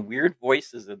were getting weird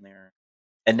voices in there.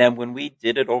 And then when we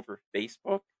did it over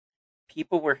Facebook,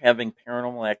 people were having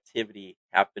paranormal activity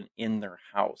happen in their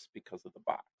house because of the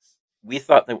box. We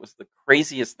thought that was the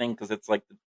craziest thing because it's like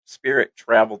the spirit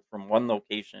traveled from one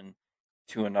location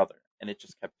to another, and it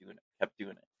just kept doing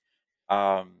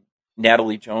it.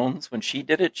 Natalie Jones, when she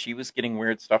did it, she was getting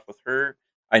weird stuff with her.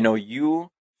 I know you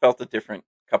felt a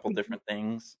couple different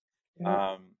things.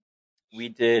 Yeah. We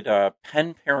did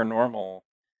Penn Paranormal.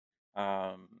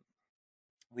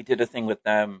 we did a thing with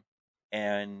them,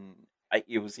 and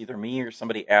it was either me or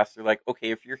somebody asked. They're like,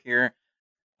 "Okay, if you're here,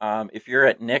 if you're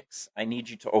at Nick's, I need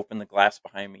you to open the glass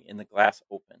behind me," and the glass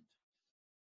opened.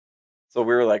 So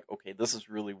we were like, "Okay, this is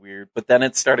really weird." But then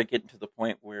it started getting to the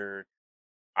point where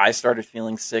I started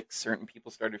feeling sick. Certain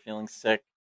people started feeling sick.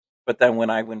 But then when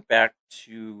I went back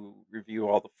to review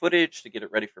all the footage to get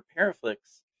it ready for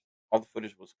Paraflix, all the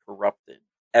footage was corrupted.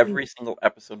 Every single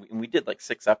episode, and we did like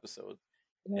 6 episodes,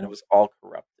 and Yeah. it was all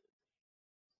corrupted.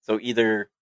 So either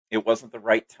it wasn't the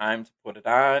right time to put it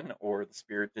on, or the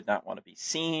spirit did not want to be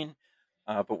seen.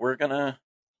 But we're gonna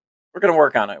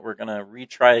work on it. We're gonna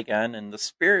retry again, and the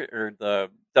spirit or the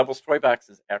Devil's Toy Box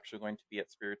is actually going to be at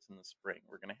Spirits in the Spring.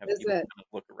 We're gonna have Is people it? kind of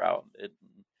look around it.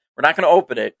 We're not gonna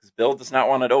open it because Bill does not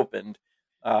want it opened.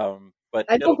 But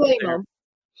I it'll don't be blame there. them.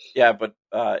 Yeah, but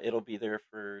it'll be there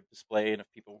for display, and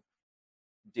if people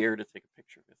dare to take a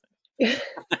picture with it.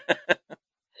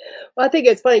 Well, I think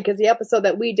it's funny because the episode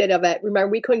that we did of it, remember,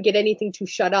 we couldn't get anything to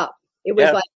shut up. It was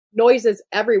Yeah, like noises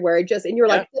everywhere. It just, and you're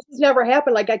yeah, like, this has never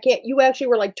happened. Like, I can't, you actually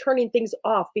were like turning things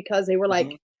off because they were like,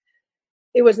 mhm,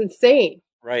 it was insane.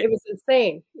 right. It was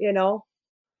insane, you know,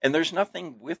 And there's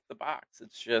nothing with the box.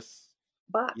 It's just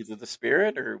box. either the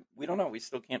spirit or we don't know. We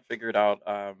still can't figure it out.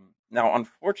 Now,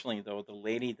 unfortunately, though, the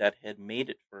lady that had made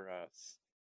it for us,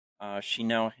 she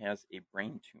now has a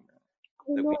brain tumor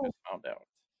Oh, that we no. just found out,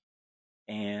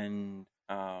 and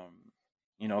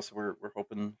so we're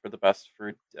hoping for the best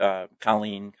for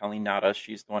Colleen Nada.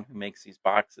 She's the one who makes these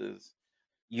boxes.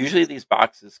 Usually, these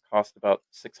boxes cost about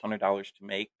 $600 to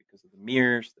make because of the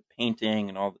mirrors, the painting,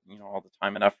 and all the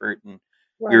time and effort. And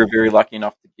we were Right. very lucky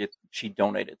enough to get. She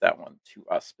donated that one to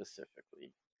us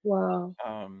specifically. Wow.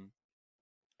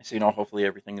 So hopefully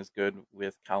everything is good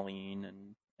with Colleen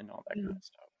and all that Yeah. kind of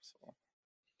stuff. So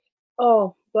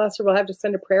Oh, bless her. We'll have to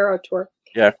send a prayer out to her.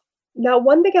 yeah, Now,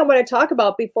 one thing I want to talk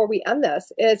about before we end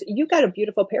this is you got a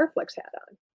beautiful Paraflex hat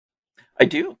on. I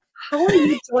do. How are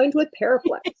you joined with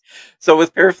Paraflex? So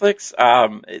with Paraflix,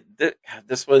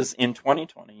 this was in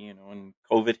 2020, and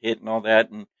COVID hit and all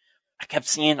that, and I kept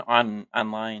seeing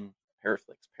online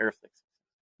Paraflix.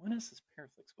 When is this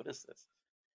Paraflix? What is this?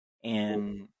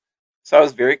 And so I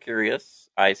was very curious.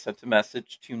 I sent a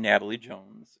message to Natalie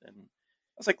Jones, and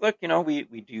I was like, "Look,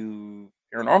 we do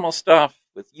paranormal stuff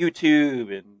with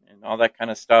YouTube and all that kind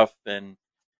of stuff." And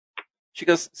she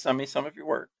goes, "Send me some of your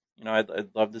work.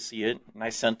 I'd love to see it." And I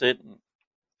sent it, and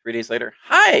 3 days later,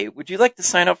 "Hi, would you like to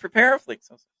sign up for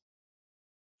Paraflix?" I was like,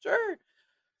 "Sure."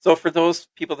 So for those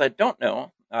people that don't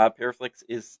know, Paraflix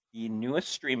is the newest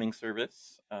streaming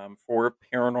service for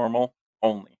paranormal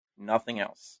only, nothing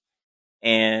else.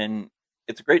 And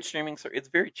it's a great streaming service. It's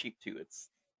very cheap too.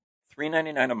 It's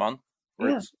 $3.99 a month, or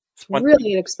Yeah, it's it's 20.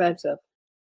 really inexpensive.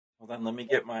 Hold on, let me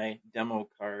get my demo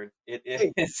card. It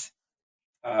is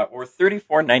or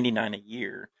 $34.99 a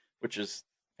year, which is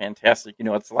fantastic.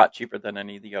 It's a lot cheaper than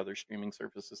any of the other streaming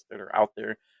services that are out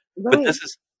there. But Right. this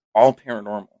is all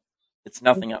paranormal. It's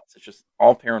nothing else. It's just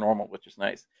all paranormal, which is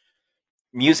nice.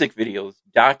 Music videos,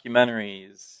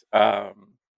 documentaries,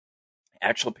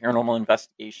 actual paranormal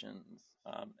investigations,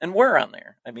 and we're on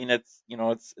there. I mean, it's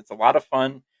a lot of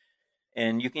fun,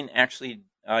 and you can actually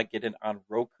get it on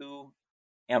Roku,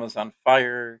 Amazon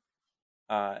Fire,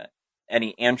 uh,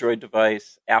 any Android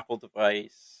device, Apple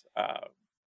device,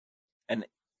 and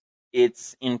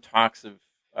it's in talks of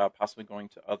possibly going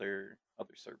to other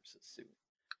services soon.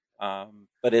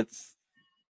 But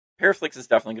Paraflix is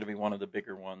definitely going to be one of the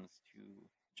bigger ones to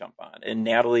jump on, and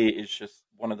Natalie is just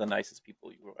one of the nicest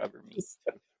people you will ever meet.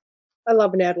 I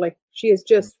love Natalie. She is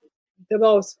just the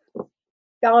most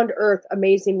down to earth,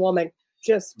 amazing woman.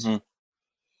 Just Mm-hmm.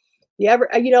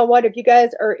 you know what? If you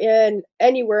guys are in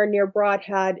anywhere near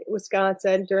Broadhead,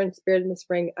 Wisconsin during Spirit in the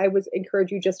Spring, I would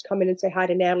encourage you just to come in and say hi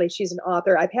to Natalie. She's an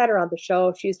author. I've had her on the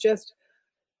show. She is just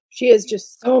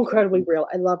so incredibly real.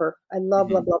 I love her. I love,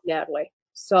 Mm-hmm. love Natalie.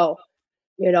 So,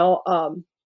 you know,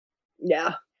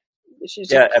 yeah, she's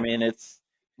just Yeah, I mean, yeah,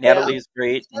 Natalie's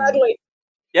great, and Natalie.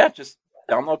 yeah, just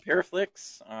download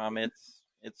Paraflix.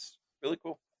 It's really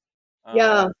cool.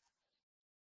 Yeah,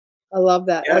 I love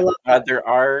that. I Yeah, love that. there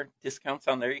are discounts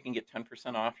on there. You can get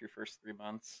 10% off your first 3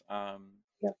 months.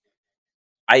 Yeah,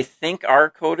 I think our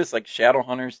code is like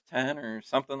Shadowhunters 10 or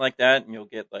something like that, and you'll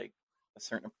get like a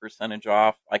certain percentage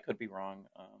off. I could be wrong,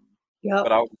 yeah,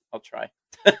 but I'll try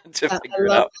to I figure it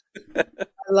love out.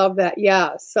 I love that.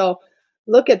 Yeah. So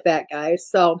look at that, guys.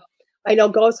 So I know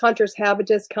Ghost Hunters have a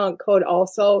discount code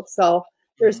also. So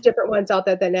there's Mhm. different ones out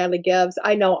there that Natalie gives.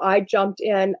 I know I jumped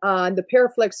in on the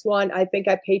Paraflix one. I think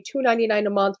I paid $2.99 a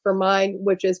month for mine,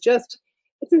 which is just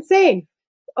it's insane.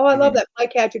 Oh, I love that. My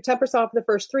catch, you're 10% off the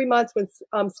first 3 months when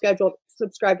scheduled,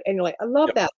 subscribed annually. I love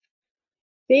that.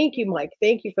 Thank you, Mike.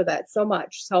 Thank you for that so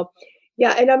much. So,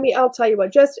 yeah, and I mean, I'll tell you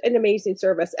what, just an amazing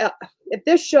service. If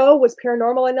this show was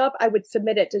paranormal enough, I would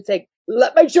submit it to say,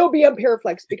 let my show be on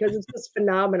Paraflex because it's just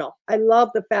phenomenal. I love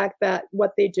the fact that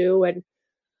what they do and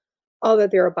all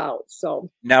that they're about. So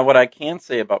now, what I can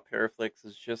say about Paraflex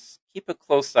is just keep a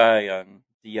close eye on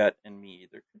DeEtee and me.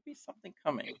 There could be something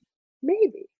coming.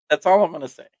 maybe, That's all I'm going to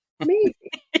say. maybe.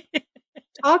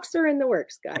 Talks are in the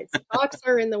works, guys. Talks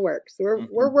are in the works.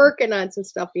 We're working on some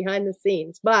stuff behind the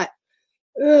scenes, but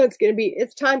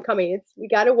it's time coming. We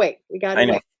gotta wait. We gotta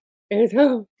wait. I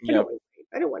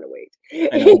don't want to wait.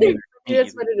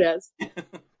 That's what it is.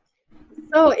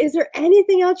 So, is there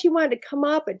anything else you wanted to come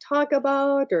up and talk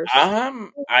about, or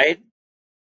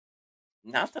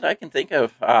not that I can think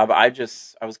of. I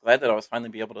was glad that I was finally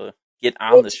be able to get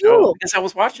on the show because I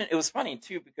was watching. It was funny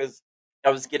too because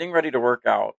I was getting ready to work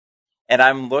out, and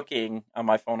I'm looking on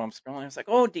my phone. I'm scrolling. I was like,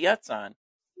 "Oh, DeEttee's on,"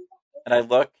 and I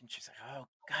look, and she's like, "Oh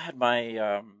God,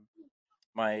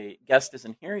 my guest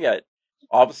isn't here yet."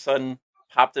 All of a sudden,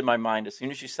 popped in my mind as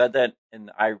soon as you said that,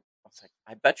 and I was like,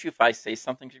 "I bet you if I say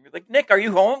something, she'd be like, Nick, are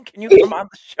you home? Can you come on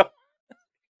the show?"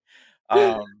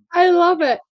 I love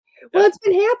it. Well,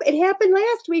 it happened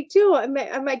last week too.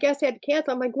 My guest had to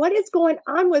cancel. I'm like, what is going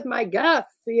on with my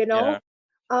guests? Yeah.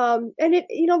 And it,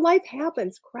 life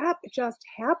happens. Crap just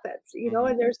happens,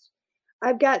 and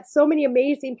I've got so many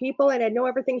amazing people and I know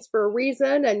everything's for a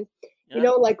reason. And,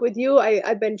 like with you,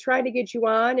 I've been trying to get you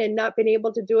on and not been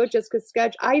able to do it just because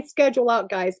I schedule out,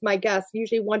 guys, my guests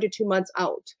usually 1 to 2 months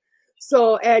out.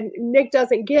 So, and Nick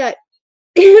doesn't get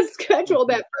his schedule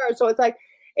that far. So it's like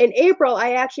in April,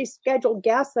 I actually scheduled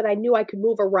guests that I knew I could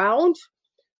move around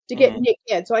to get Nick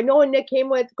in. So I know when Nick came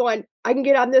with going, I can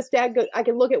get on this day. I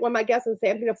can look at one of my guests and say,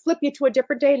 I'm going to flip you to a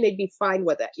different day, and they'd be fine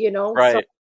with it, Right, So,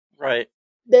 right.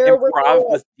 There Improv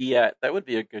with DeEtee. That would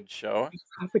be a good show.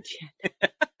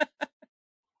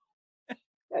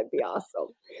 That'd be awesome.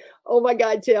 Oh my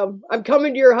God, Tim. I'm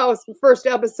coming to your house. First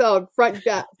episode, front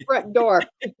door.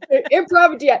 Improv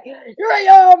with DeEtee. Here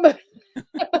I am.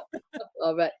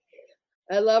 Love it.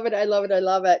 I love it. I love it. I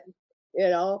love it.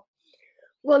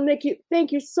 Well, Nick,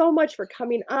 thank you so much for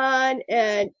coming on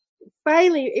and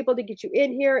finally able to get you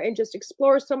in here and just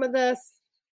explore some of this.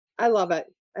 I love it.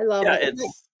 I love it.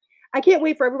 I can't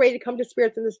wait for everybody to come to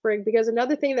Spirits in the Spring because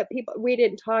another thing that we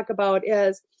didn't talk about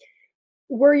is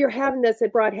where you're having this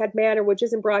at Broadhead Manor, which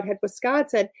is in Broadhead,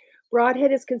 Wisconsin.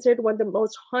 Broadhead is considered one of the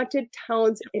most haunted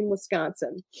towns in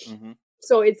Wisconsin. Mm-hmm.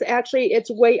 So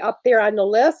it's way up there on the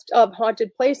list of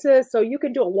haunted places. So you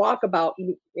can do a walkabout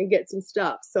and get some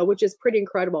stuff. So, which is pretty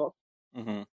incredible.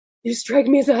 Mm-hmm. You strike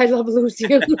me as I love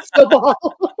Lucy and the ball.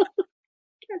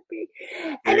 Can't be.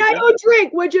 And I don't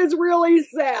drink, which is really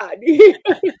sad.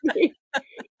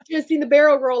 Just seen the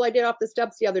barrel roll I did off the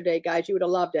steps the other day, guys. You would have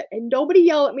loved it. And nobody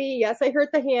yelled at me. Yes, I hurt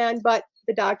the hand, but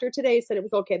the doctor today said it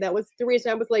was okay. That was the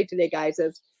reason I was late today, guys,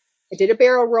 is I did a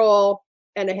barrel roll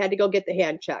and I had to go get the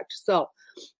hand checked. So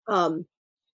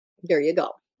there you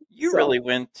go. You really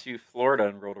went to Florida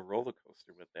and rode a roller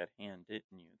coaster with that hand, didn't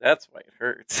you? That's why it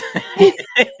hurts.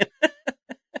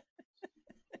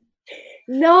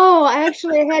 No,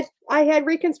 actually I had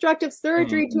reconstructive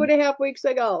surgery 2.5 weeks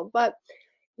ago, but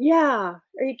yeah,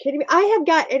 are you kidding me?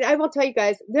 And I will tell you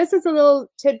guys, this is a little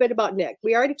tidbit about Nick.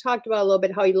 We already talked about a little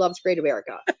bit how he loves Great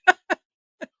America.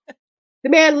 The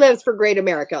man lives for Great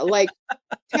America. Like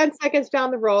 10 seconds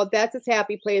down the road, that's his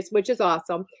happy place, which is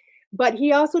awesome. But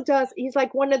he also he's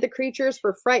like one of the creatures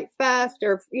for Fright Fest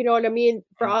or, you know what I mean?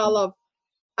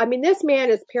 This man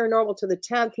is paranormal to the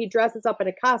 10th. He dresses up in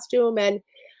a costume and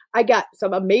I got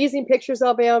some amazing pictures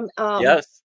of him.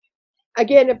 Yes.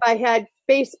 Again, if I had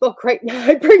Facebook right now,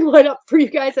 I'd bring one up for you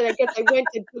guys. And I guess I went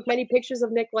and took many pictures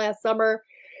of Nick last summer.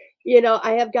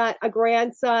 I have got a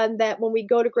grandson that when we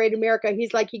go to Great America,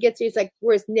 he's like,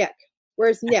 where's Nick?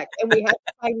 Where's Nick? And we have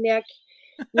to find Nick.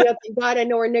 Thank God I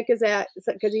know where Nick is at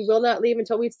because he will not leave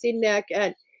until we've seen Nick.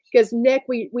 And because Nick,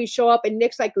 we show up and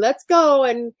Nick's like, let's go.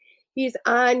 And he's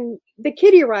on the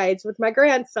kiddie rides with my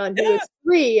grandson who is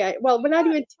 3. Well, we're not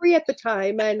even 3 at the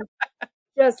time. And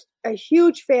just a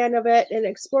huge fan of it and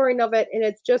exploring of it. And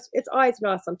it's always an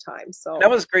awesome time. So that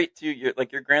was great too.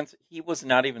 Your grandson, he was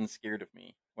not even scared of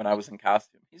me when I was in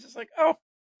costume. He's just like, oh,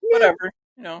 whatever,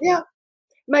 Yeah.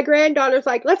 My granddaughter's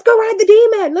like, let's go ride the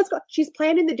demon. Let's go. She's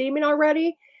planning the demon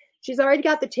already. She's already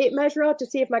got the tape measure out to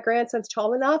see if my grandson's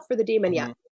tall enough for the demon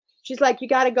yet. She's like, you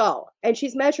got to go. And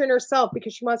she's measuring herself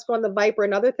because she wants to go on the Viper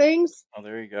and other things. Oh,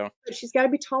 there you go. But she's got to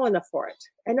be tall enough for it.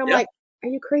 And I'm like, are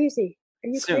you crazy? Are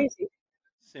you crazy?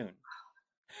 Soon.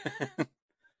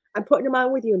 I'm putting them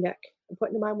on with you, Nick. I'm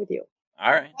putting them on with you.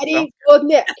 All right. Eddie, go with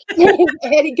Nick.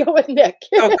 Eddie, go with Nick.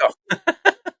 Go.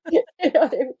 You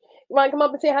want to come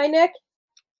up and say hi, Nick?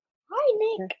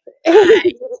 Hi, Nick. Do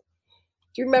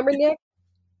you remember Nick?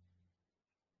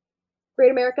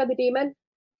 Great America, the Demon?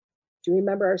 Do you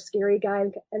remember our scary guy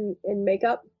in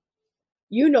makeup?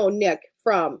 You know Nick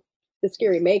from the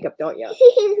scary makeup, don't you?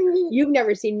 You've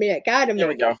never seen Nick out of There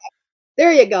we makeup. go.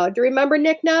 There you go. Do you remember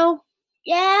Nick now?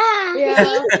 Yeah.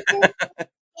 Yeah.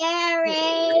 Scary.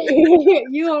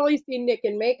 You only see Nick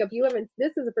in makeup. You haven't.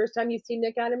 This is the first time you've seen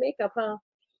Nick out of makeup, huh?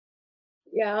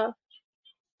 Yeah.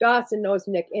 Dawson knows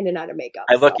Nick in and out of makeup.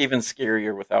 I look even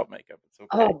scarier without makeup. It's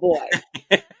okay. Oh boy.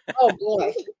 Oh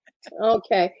boy.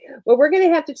 Okay. Well, we're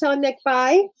gonna have to tell Nick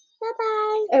bye.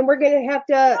 Bye-bye. And we're gonna have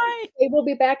to. Bye. We'll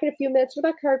be back in a few minutes with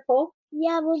our card pull.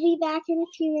 Yeah, we'll be back in a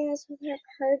few minutes with our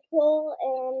card pull,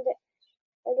 and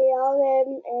it'll be all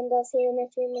in, and I'll see you in a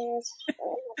few minutes.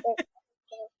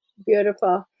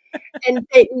 Beautiful. And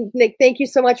Nick, thank you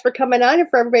so much for coming on, and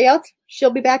for everybody else,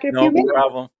 she'll be back in a few No minutes.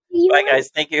 problem. Bye, guys.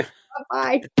 Thank you.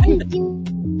 Bye. Thank you.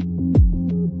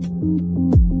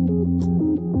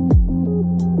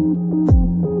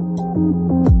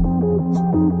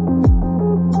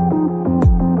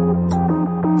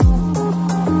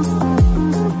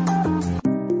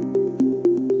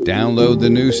 Download the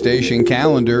new station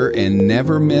calendar and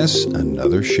never miss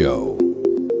another show.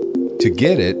 To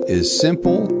get it is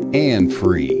simple and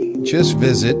free. Just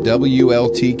visit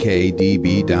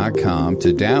WLTKDB.com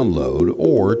to download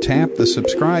or tap the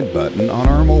subscribe button on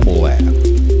our mobile app.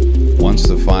 Once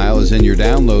the file is in your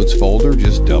downloads folder,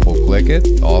 just double-click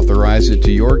it, authorize it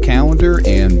to your calendar,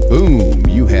 and boom,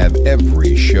 you have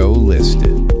every show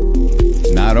listed.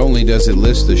 Not only does it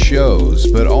list the shows,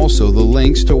 but also the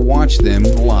links to watch them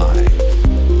live.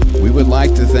 We would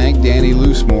like to thank Danny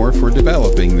Loosemore for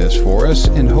developing this for us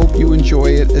and hope you enjoy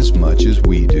it as much as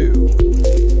we do.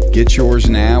 Get yours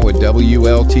now at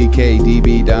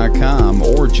WLTKDB.com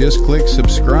or just click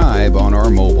subscribe on our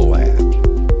mobile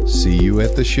app. See you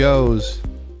at the shows.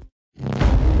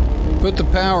 Put the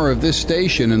power of this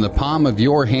station in the palm of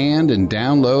your hand and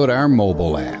download our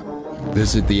mobile app.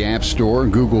 Visit the App Store,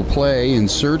 Google Play, and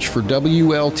search for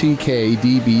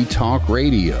WLTK-DB Talk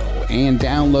Radio and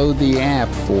download the app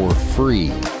for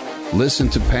free. Listen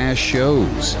to past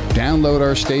shows, download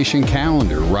our station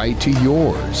calendar right to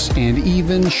yours, and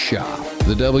even shop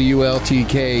the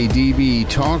WLTK-DB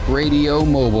Talk Radio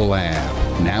mobile app.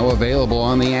 Now available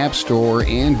on the App Store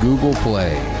and Google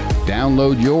Play.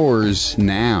 Download yours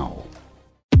now.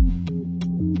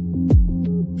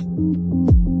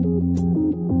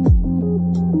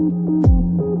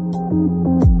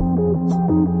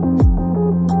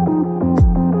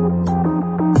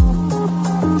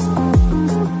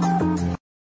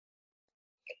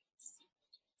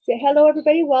 Say hello,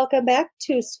 everybody. Welcome back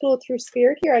to Schooled Thru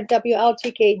Spirit here on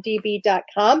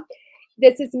WLTKDB.com.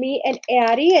 This is me and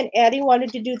Addie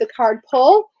wanted to do the card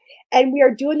pull, and we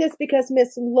are doing this because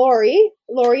Miss Lori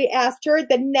asked her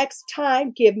the next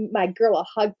time, give my girl a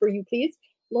hug for you, please.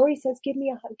 Lori says, give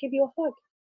you a hug.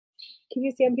 Can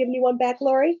you say I'm giving you one back,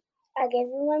 Lori? I'll give you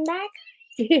one back.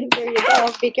 There you go.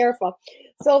 Be careful.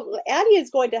 So Addie is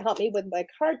going to help me with my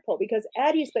card pull because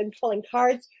Addie's been pulling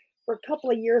cards for a couple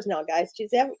of years now, guys.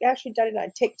 She's actually done it on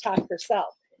TikTok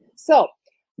herself. So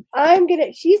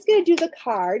she's gonna do the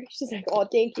card. She's like, oh,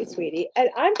 thank you, sweetie. And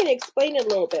I'm gonna explain it a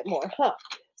little bit more,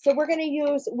 So we're gonna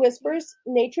use Whispers,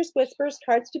 Nature's Whispers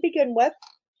cards to begin with.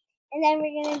 And then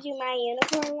we're gonna do my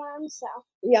unicorn one, so.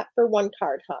 Yeah, for one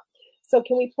card, So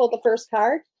can we pull the first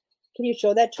card? Can you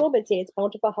show that to them and say it's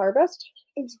Bountiful Harvest?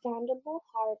 It's Bountiful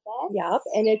Harvest. Yep,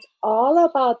 and it's all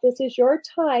about this is your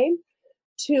time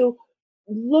to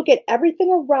look at everything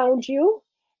around you,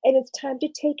 and it's time to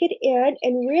take it in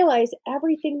and realize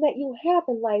everything that you have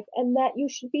in life and that you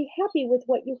should be happy with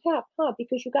what you have,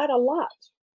 because you got a lot.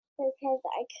 Because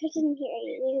I couldn't hear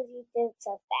you because you did it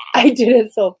so fast. I did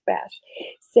it so fast.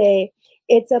 Say,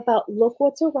 it's about look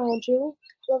what's around you.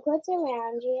 Look what's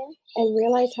around you. And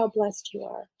realize how blessed you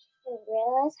are. And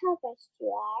realize how blessed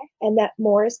you are. And that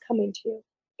more is coming to you.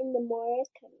 And the more is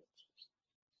coming to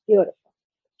you. Beautiful.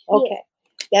 Okay.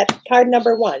 Yeah. That's card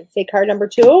number one. Say card number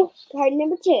two. Card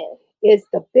number two is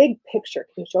the big picture.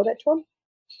 Can you show that to them?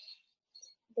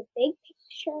 The big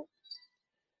picture.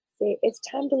 Say it's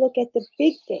time to look at the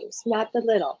big things, not the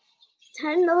little. It's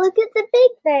time to look at the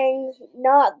big things,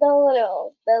 not the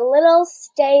little. The little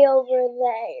stay over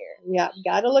there. Yeah,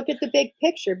 gotta look at the big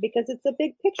picture because it's the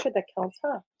big picture that counts,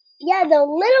 Yeah, the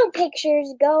little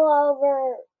pictures go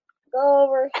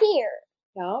over here.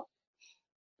 Yeah.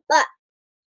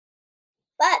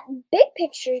 But big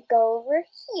pictures go over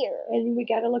here. And we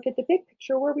got to look at the big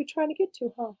picture. Where are we trying to get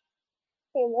to, huh?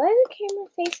 Hey, why is the camera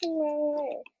facing the wrong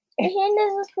way? The hand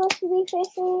is supposed to be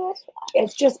facing this way.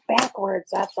 It's just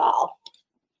backwards, that's all.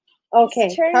 Okay,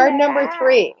 Let's turn card it number around.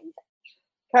 3.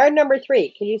 Card number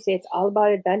 3. Can you say it's all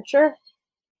about adventure?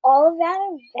 All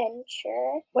about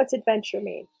adventure. What's adventure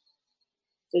mean?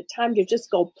 Is it time to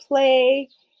just go play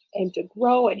and to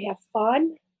grow and have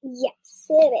fun? Yes,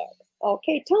 it is.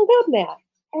 Okay, tell them that.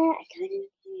 I couldn't.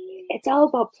 It's all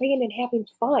about playing and having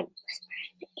fun.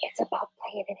 It's about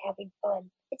playing and having fun.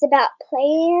 It's about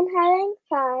playing and having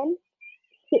fun.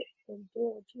 And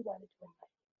doing what you want to do in life.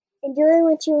 And doing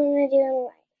what you want to do in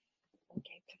life.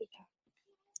 Okay, pretty tough.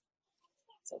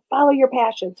 So follow your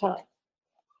passions, huh?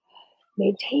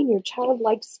 Maintain your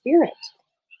childlike spirit.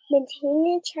 Maintain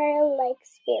your childlike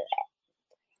spirit.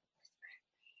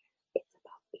 It's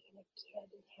about being a kid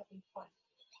and having fun.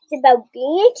 It's about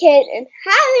being a kid and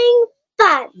having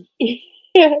fun.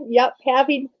 Yep,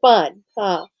 having fun,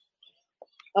 huh?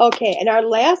 Okay, and our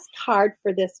last card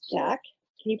for this deck.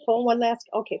 Can you pull one last?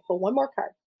 Okay, pull one more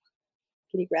card.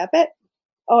 Can you grab it?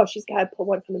 Oh, she's got to pull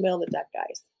one from the middle of the deck,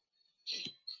 guys.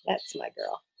 That's my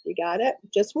girl. You got it?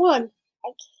 Just one.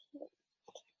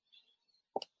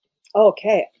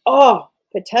 Okay. Oh,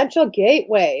 potential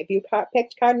gateway. If you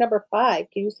picked card number 5,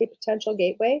 can you say potential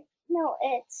gateway? No,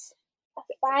 it's a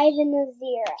 5 and a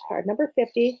 0. Card number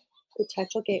 50,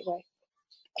 potential gateway.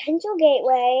 Potential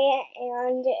gateway,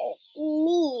 and it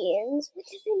means, what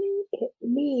does it mean? It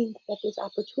means that there's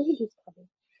opportunities coming.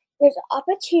 There's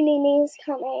opportunities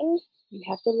coming. You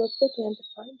have to look within to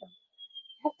find them.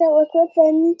 Have to look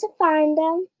within to find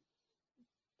them.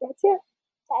 That's it.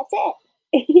 That's it.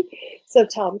 So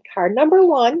tell them card number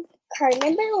 1. Card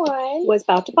number 1 was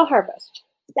bountiful harvest.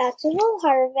 bountiful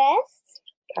harvest.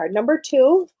 Card number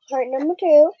 2. Card number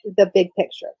 2, the big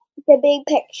picture. the big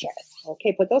picture.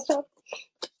 Okay, put those down.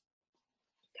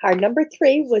 Card number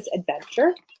 3 was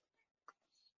adventure.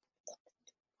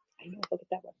 I know, look at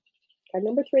that one. Card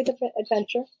number 3, the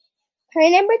adventure.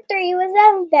 Card number 3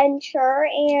 was adventure,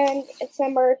 and it's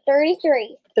number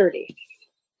 33. 30.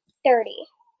 30.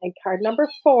 And card number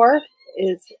 4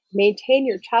 is maintain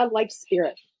your childlike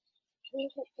spirit.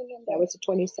 That was a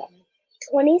 27.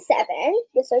 27.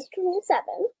 This is 27.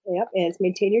 Yep, and it's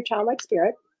maintain your childlike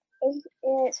spirit. And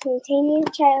it's maintaining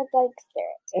childlike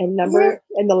spirit. And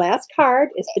the last card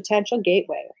is potential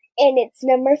gateway. And it's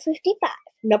number 55.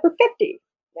 Number 50.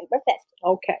 Number 50.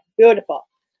 Okay, beautiful.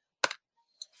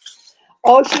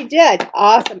 Oh, she did.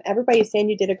 Awesome. Everybody's saying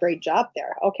you did a great job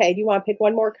there. Okay, do you want to pick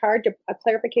one more card, a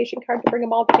clarification card to bring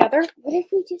them all together? What if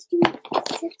we just do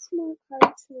 6 more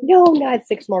cards? No, not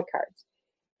 6 more cards.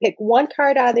 Pick one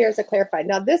card out of there as a clarified.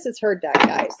 Now, this is her deck,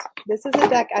 guys. This is a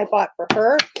deck I bought for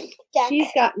her. She's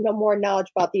got no more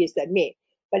knowledge about these than me.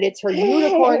 But it's her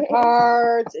unicorn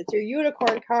cards. It's your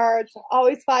unicorn cards.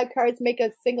 Always 5 cards make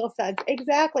a single sense.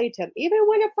 Exactly, Tim. Even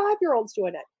when a 5-year-old's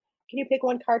doing it. Can you pick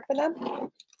one card for them?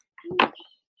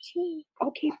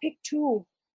 Okay, pick 2.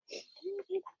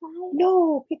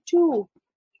 No, pick 2.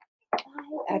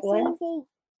 Evelyn?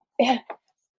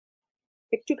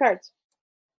 Pick 2 cards.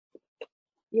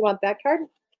 You want that card?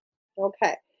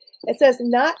 Okay. It says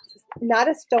not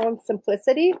a stone,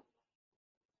 simplicity.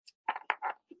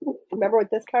 Remember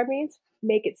what this card means?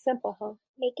 Make it simple, huh?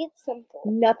 Make it simple.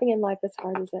 Nothing in life is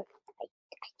hard, is it? I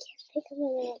can't pick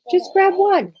one. Just grab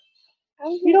one.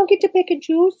 You don't get to pick and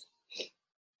choose.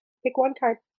 Pick one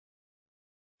card.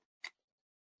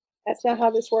 That's not how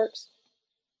this works.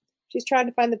 She's trying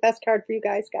to find the best card for you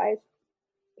guys.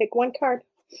 Pick one card.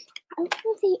 I'm going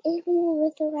to the animal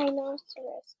with the rhinoceros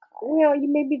card. Well,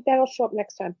 maybe that'll show up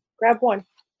next time. Grab one.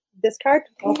 This card?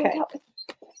 Okay.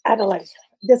 Adelaide.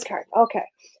 This card. Okay.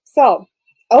 So,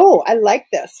 I like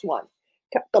this one.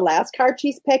 The last card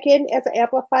she's picking as an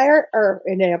amplifier,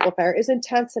 is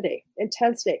intensity.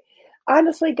 Intensity.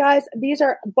 Honestly, guys, these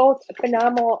are both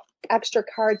phenomenal extra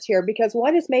cards here because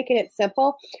one is making it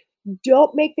simple.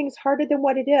 Don't make things harder than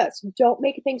what it is. Don't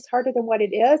make things harder than what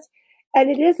it is. And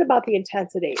it is about the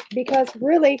intensity because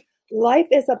really life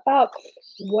is about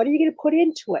what are you going to put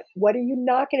into it? What are you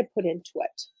not going to put into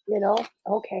it?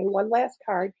 Okay, one last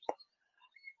card.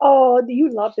 Oh, you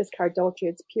love this card, don't you?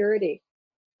 It's purity.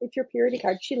 It's your purity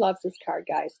card. She loves this card,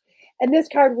 guys. And this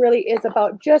card really is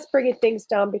about just bringing things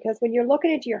down because when you're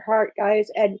looking into your heart, guys,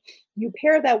 and you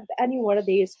pair that with any one of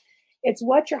these, it's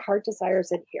what your heart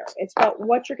desires in here. It's about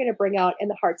what you're going to bring out in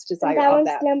the heart's desire of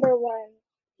that. That was number 1.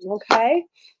 Okay.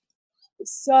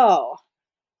 So,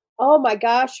 Oh my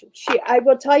gosh, I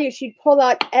will tell you, she'd pull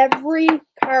out every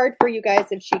card for you guys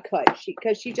if she could.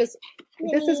 Because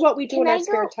this is what we do in our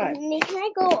spare time. Can I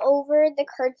go over the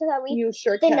cards that we, You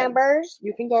sure the can. numbers?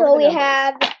 You can go over the numbers. So we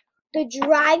have the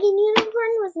dragon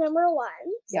unicorn was number 1.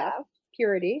 Yeah,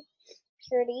 purity.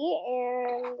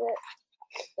 And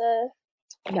the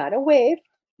not a wave.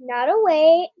 Not a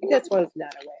wave. This one's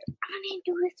not a wave. I'm gonna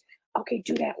do this. Okay,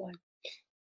 do that one.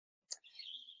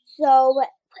 So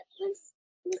what's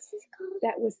this called?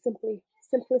 That was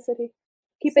simplicity.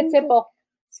 Keep it simple.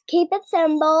 Keep it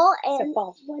simple. And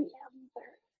simple. What number?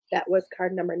 That was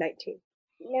card number 19.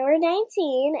 Number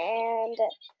 19 and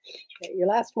okay, your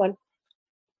last one.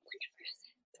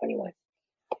 21.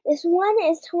 This one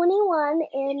is 21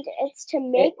 and it's to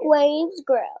make waves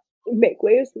grow. Make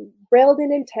waves build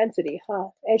in intensity, huh?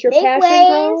 As your make passion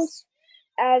grows.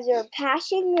 As your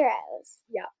passion grows.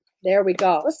 Yeah. There we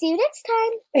go. We'll see you next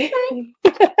time.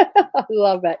 Bye. I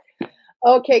love it.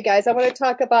 Okay, guys, I want to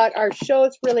talk about our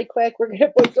shows really quick. We're going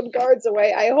to put some cards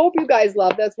away. I hope you guys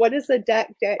love this. What is the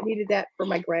deck that needed that for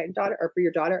my granddaughter or for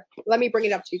your daughter? Let me bring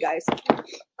it up to you guys.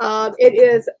 It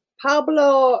is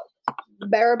Pablo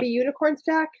Baraby Unicorns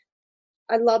deck.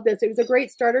 I love this. It was a great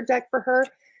starter deck for her.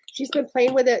 She's been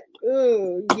playing with it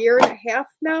year and a half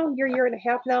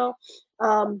now.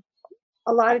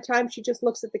 A lot of times she just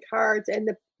looks at the cards and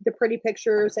the pretty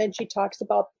pictures and she talks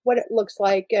about what it looks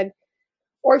like, and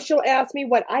or she'll ask me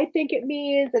what I think it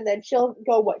means, and then she'll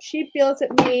go what she feels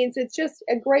it means. It's just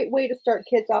a great way to start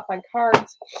kids off on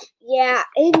cards. Yeah,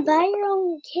 and buy your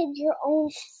own kids your own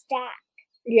stack.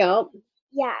 Yeah.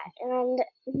 Yeah, and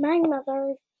my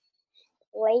mother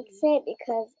likes it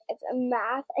because it's a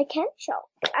math essential.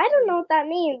 I don't know what that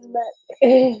means,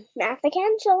 but math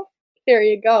essential. There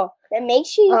you go. That makes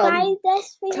sure you buy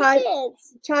this for your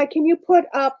kids. Ty, can you put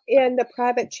up in the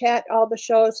private chat all the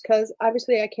shows? Because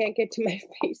obviously I can't get to my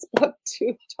Facebook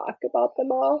to talk about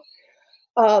them all.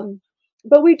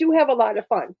 But we do have a lot of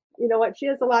fun. You know what? She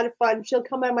has a lot of fun. She'll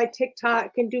come on my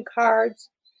TikTok and do cards.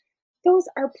 Those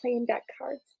are plain deck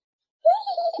cards.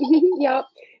 Yep.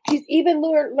 She's even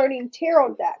learning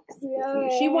tarot decks.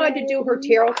 Yay. She wanted to do her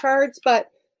tarot cards,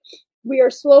 but we are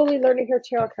slowly learning her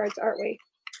tarot cards, aren't we?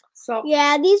 So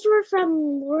yeah, these were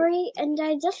from Lori, and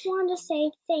I just wanted to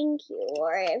say thank you,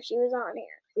 Lori, if she was on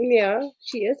here. Yeah,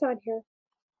 she is on here.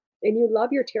 And you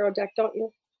love your tarot deck, don't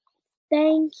you?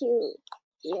 Thank you,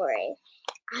 Lori.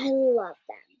 I love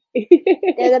them.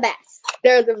 They're the best.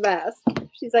 They're the best.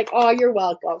 She's like, oh, you're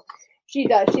welcome. She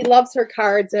does. She loves her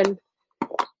cards, and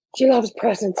she loves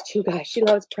presents too, guys. She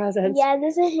loves presents. Yeah,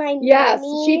 this is my Yes,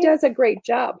 nanny. she does a great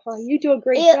job, huh? You do a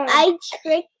great job. I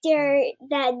tricked her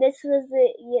that this was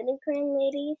the unicorn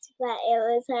lady, but it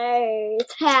was hers.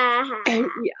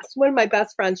 Yes, one of my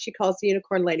best friends, she calls the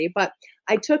unicorn lady. But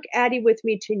I took Addie with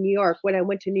me to New York when I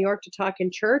went to New York to talk in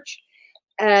church.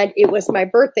 And it was my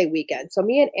birthday weekend. So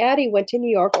me and Addie went to New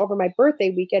York over my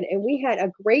birthday weekend, and we had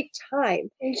a great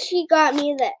time. And she got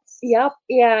me this. Yep.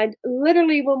 And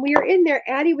literally when we were in there,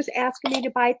 Addie was asking me to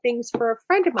buy things for a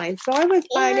friend of mine. So I was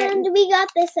buying it. And we got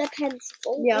this a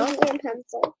pencil. Yeah. A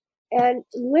pencil. And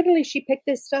literally she picked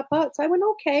this stuff out. So I went,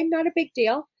 okay, not a big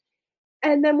deal.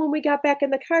 And then when we got back in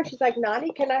the car, she's like,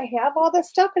 Nani, can I have all this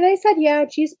stuff? And I said, yeah.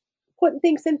 And she's putting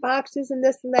things in boxes and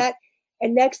this and that.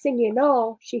 And next thing you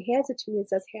know, she hands it to me and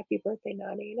says, happy birthday,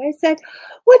 Nani. And I said,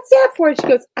 what's that for? And she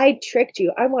goes, I tricked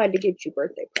you. I wanted to get you a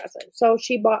birthday present. So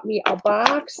she bought me a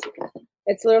box.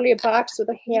 It's literally a box with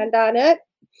a hand on it.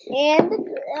 And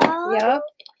yeah.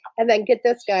 And then get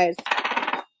this, guys.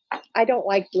 I don't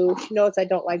like blue. She knows I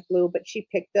don't like blue, but she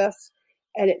picked this.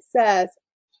 And it says,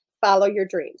 follow your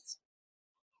dreams.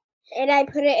 And I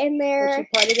put it in there. And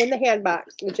she put it in the hand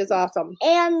box, which is awesome.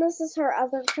 And this is her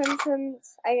other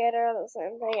presents. I get her the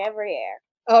same thing every year.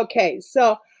 Okay,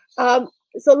 so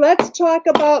let's talk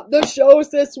about the shows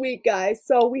this week, guys.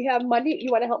 So we have Monday.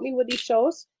 You want to help me with these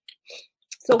shows?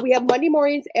 So we have Monday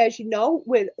mornings, as you know,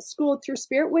 with Schooled Thru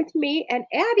Spirit with me and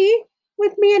Addie.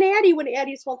 With me and Addie when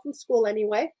Addie's home from school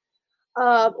anyway.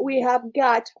 We have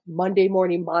got Monday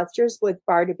Morning Monsters with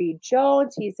Barnaby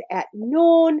Jones. He's at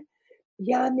noon.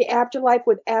 Beyond the Afterlife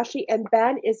with Ashley and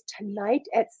Ben is tonight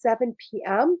at 7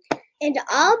 p.m. And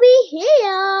I'll be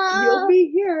here. You'll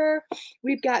be here.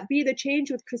 We've got Be the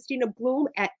Change with Christina Bloom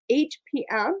at 8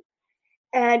 p.m.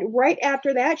 And right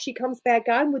after that, she comes back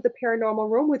on with the Paranormal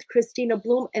Room with Christina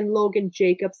Bloom and Logan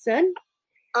Jacobson.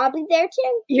 I'll be there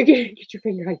too. You're going to get your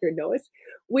finger on your nose.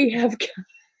 We have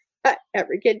got,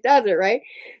 every kid does it, right?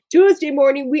 Tuesday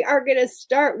morning, we are going to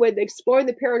start with Exploring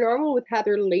the Paranormal with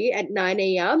Heather Lee at 9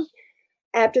 a.m.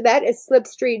 After that is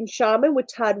Slipstream Shaman with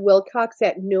Todd Wilcox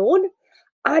at noon.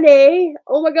 Ane,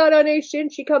 oh my God, Ane Shin,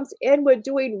 she comes in with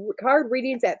doing card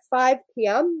readings at 5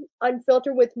 p.m.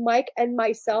 Unfiltered with Mike and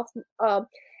myself.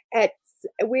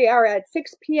 We are at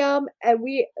 6 p.m. and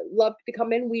we love to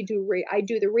come in. I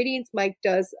do the readings. Mike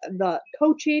does the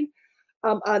coaching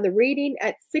on the reading.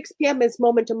 At 6 p.m. is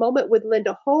Moment to Moment with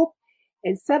Linda Hope,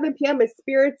 and 7 p.m. is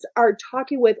Spirits Are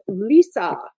Talking with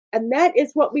Lisa. And that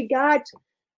is what we got.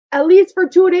 At least for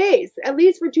 2 days.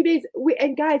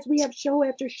 And guys, we have show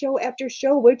after show after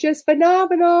show, which is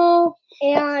phenomenal.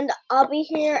 And I'll be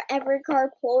here every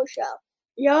card pull show.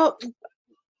 Yep.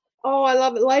 Oh, I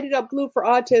love it. Light It Up Blue for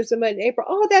Autism in April.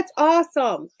 Oh, that's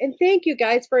awesome. And thank you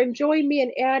guys for enjoying me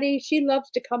and Addie. She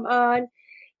loves to come on.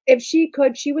 If she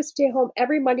could, she would stay home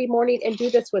every Monday morning and do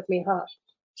this with me, huh?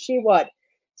 She would.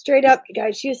 Straight up,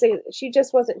 guys, she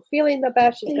just wasn't feeling the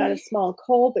best. She's got a small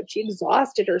cold, but she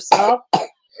exhausted herself.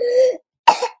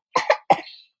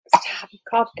 Stop,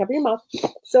 cough, cover your mouth.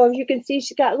 So as you can see,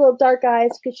 she got little dark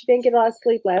eyes because she didn't get a lot of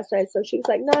sleep last night. So she was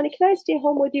like, Nani, can I stay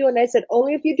home with you? And I said,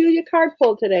 only if you do your card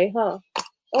pull today, huh?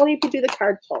 Only if you do the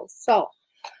card pull. So,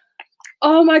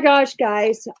 oh my gosh,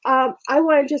 guys. I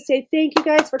want to just say thank you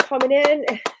guys for coming in,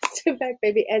 sit back,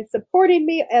 baby, and supporting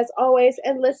me as always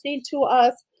and listening to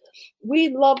us. We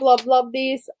love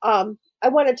these. I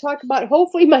want to talk about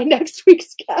hopefully my next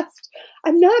week's guest.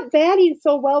 I'm not batting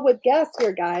so well with guests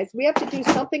here, guys. We have to do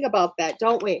something about that,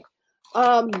 don't we?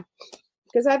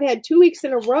 Because I've had 2 weeks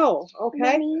in a row. Okay.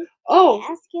 Mommy, oh, can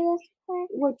I ask you this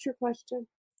question? What's your question?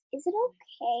 Is it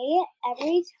okay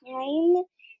every time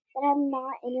that I'm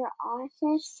not in your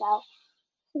office? So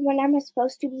when I'm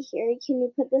supposed to be here, can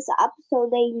you put this up so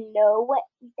they know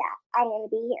that I'm going to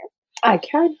be here? I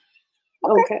can.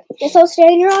 Okay. This will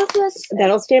stay in your office?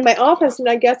 That'll stay in my office, and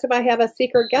I guess if I have a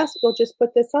secret guest, we'll just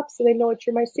put this up so they know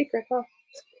you're my secret, huh?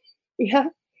 Yeah.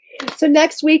 So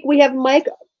next week we have Mike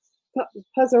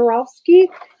Pozorowski.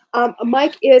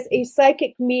 Mike is a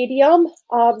psychic medium,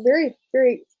 very,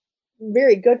 very,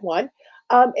 very good one.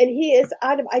 And he is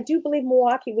out of, I do believe,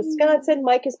 Milwaukee, Wisconsin.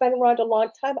 Mike has been around a long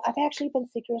time. I've actually been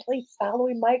secretly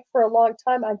following Mike for a long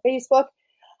time on Facebook.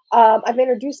 I've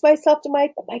introduced myself to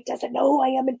Mike, but Mike doesn't know who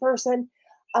I am in person.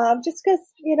 Just because,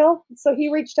 so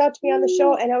he reached out to me on the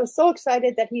show, and I was so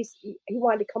excited that he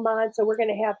wanted to come on. So we're going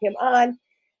to have him on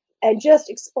and just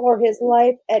explore his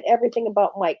life and everything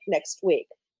about Mike next week.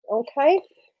 Okay.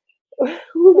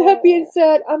 With that being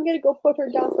said, I'm going to go put her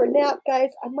down for a nap,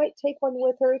 guys. I might take one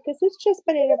with her because it's just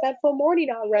been an eventful morning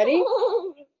already.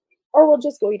 Or we'll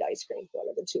just go eat ice cream, one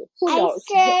of the two. Who knows?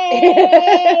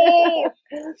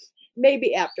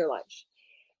 Maybe after lunch.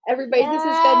 Everybody, this has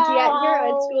been DeEtee here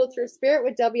on Schooled Thru Spirit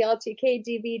with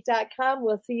WLTKDB.com.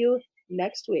 We'll see you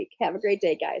next week. Have a great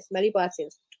day, guys. Many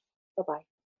blessings. Bye-bye.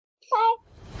 Bye.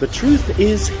 The truth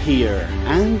is here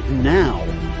and now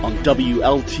on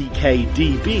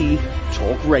WLTKDB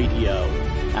Talk Radio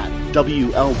at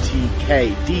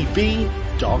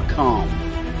WLTKDB.com.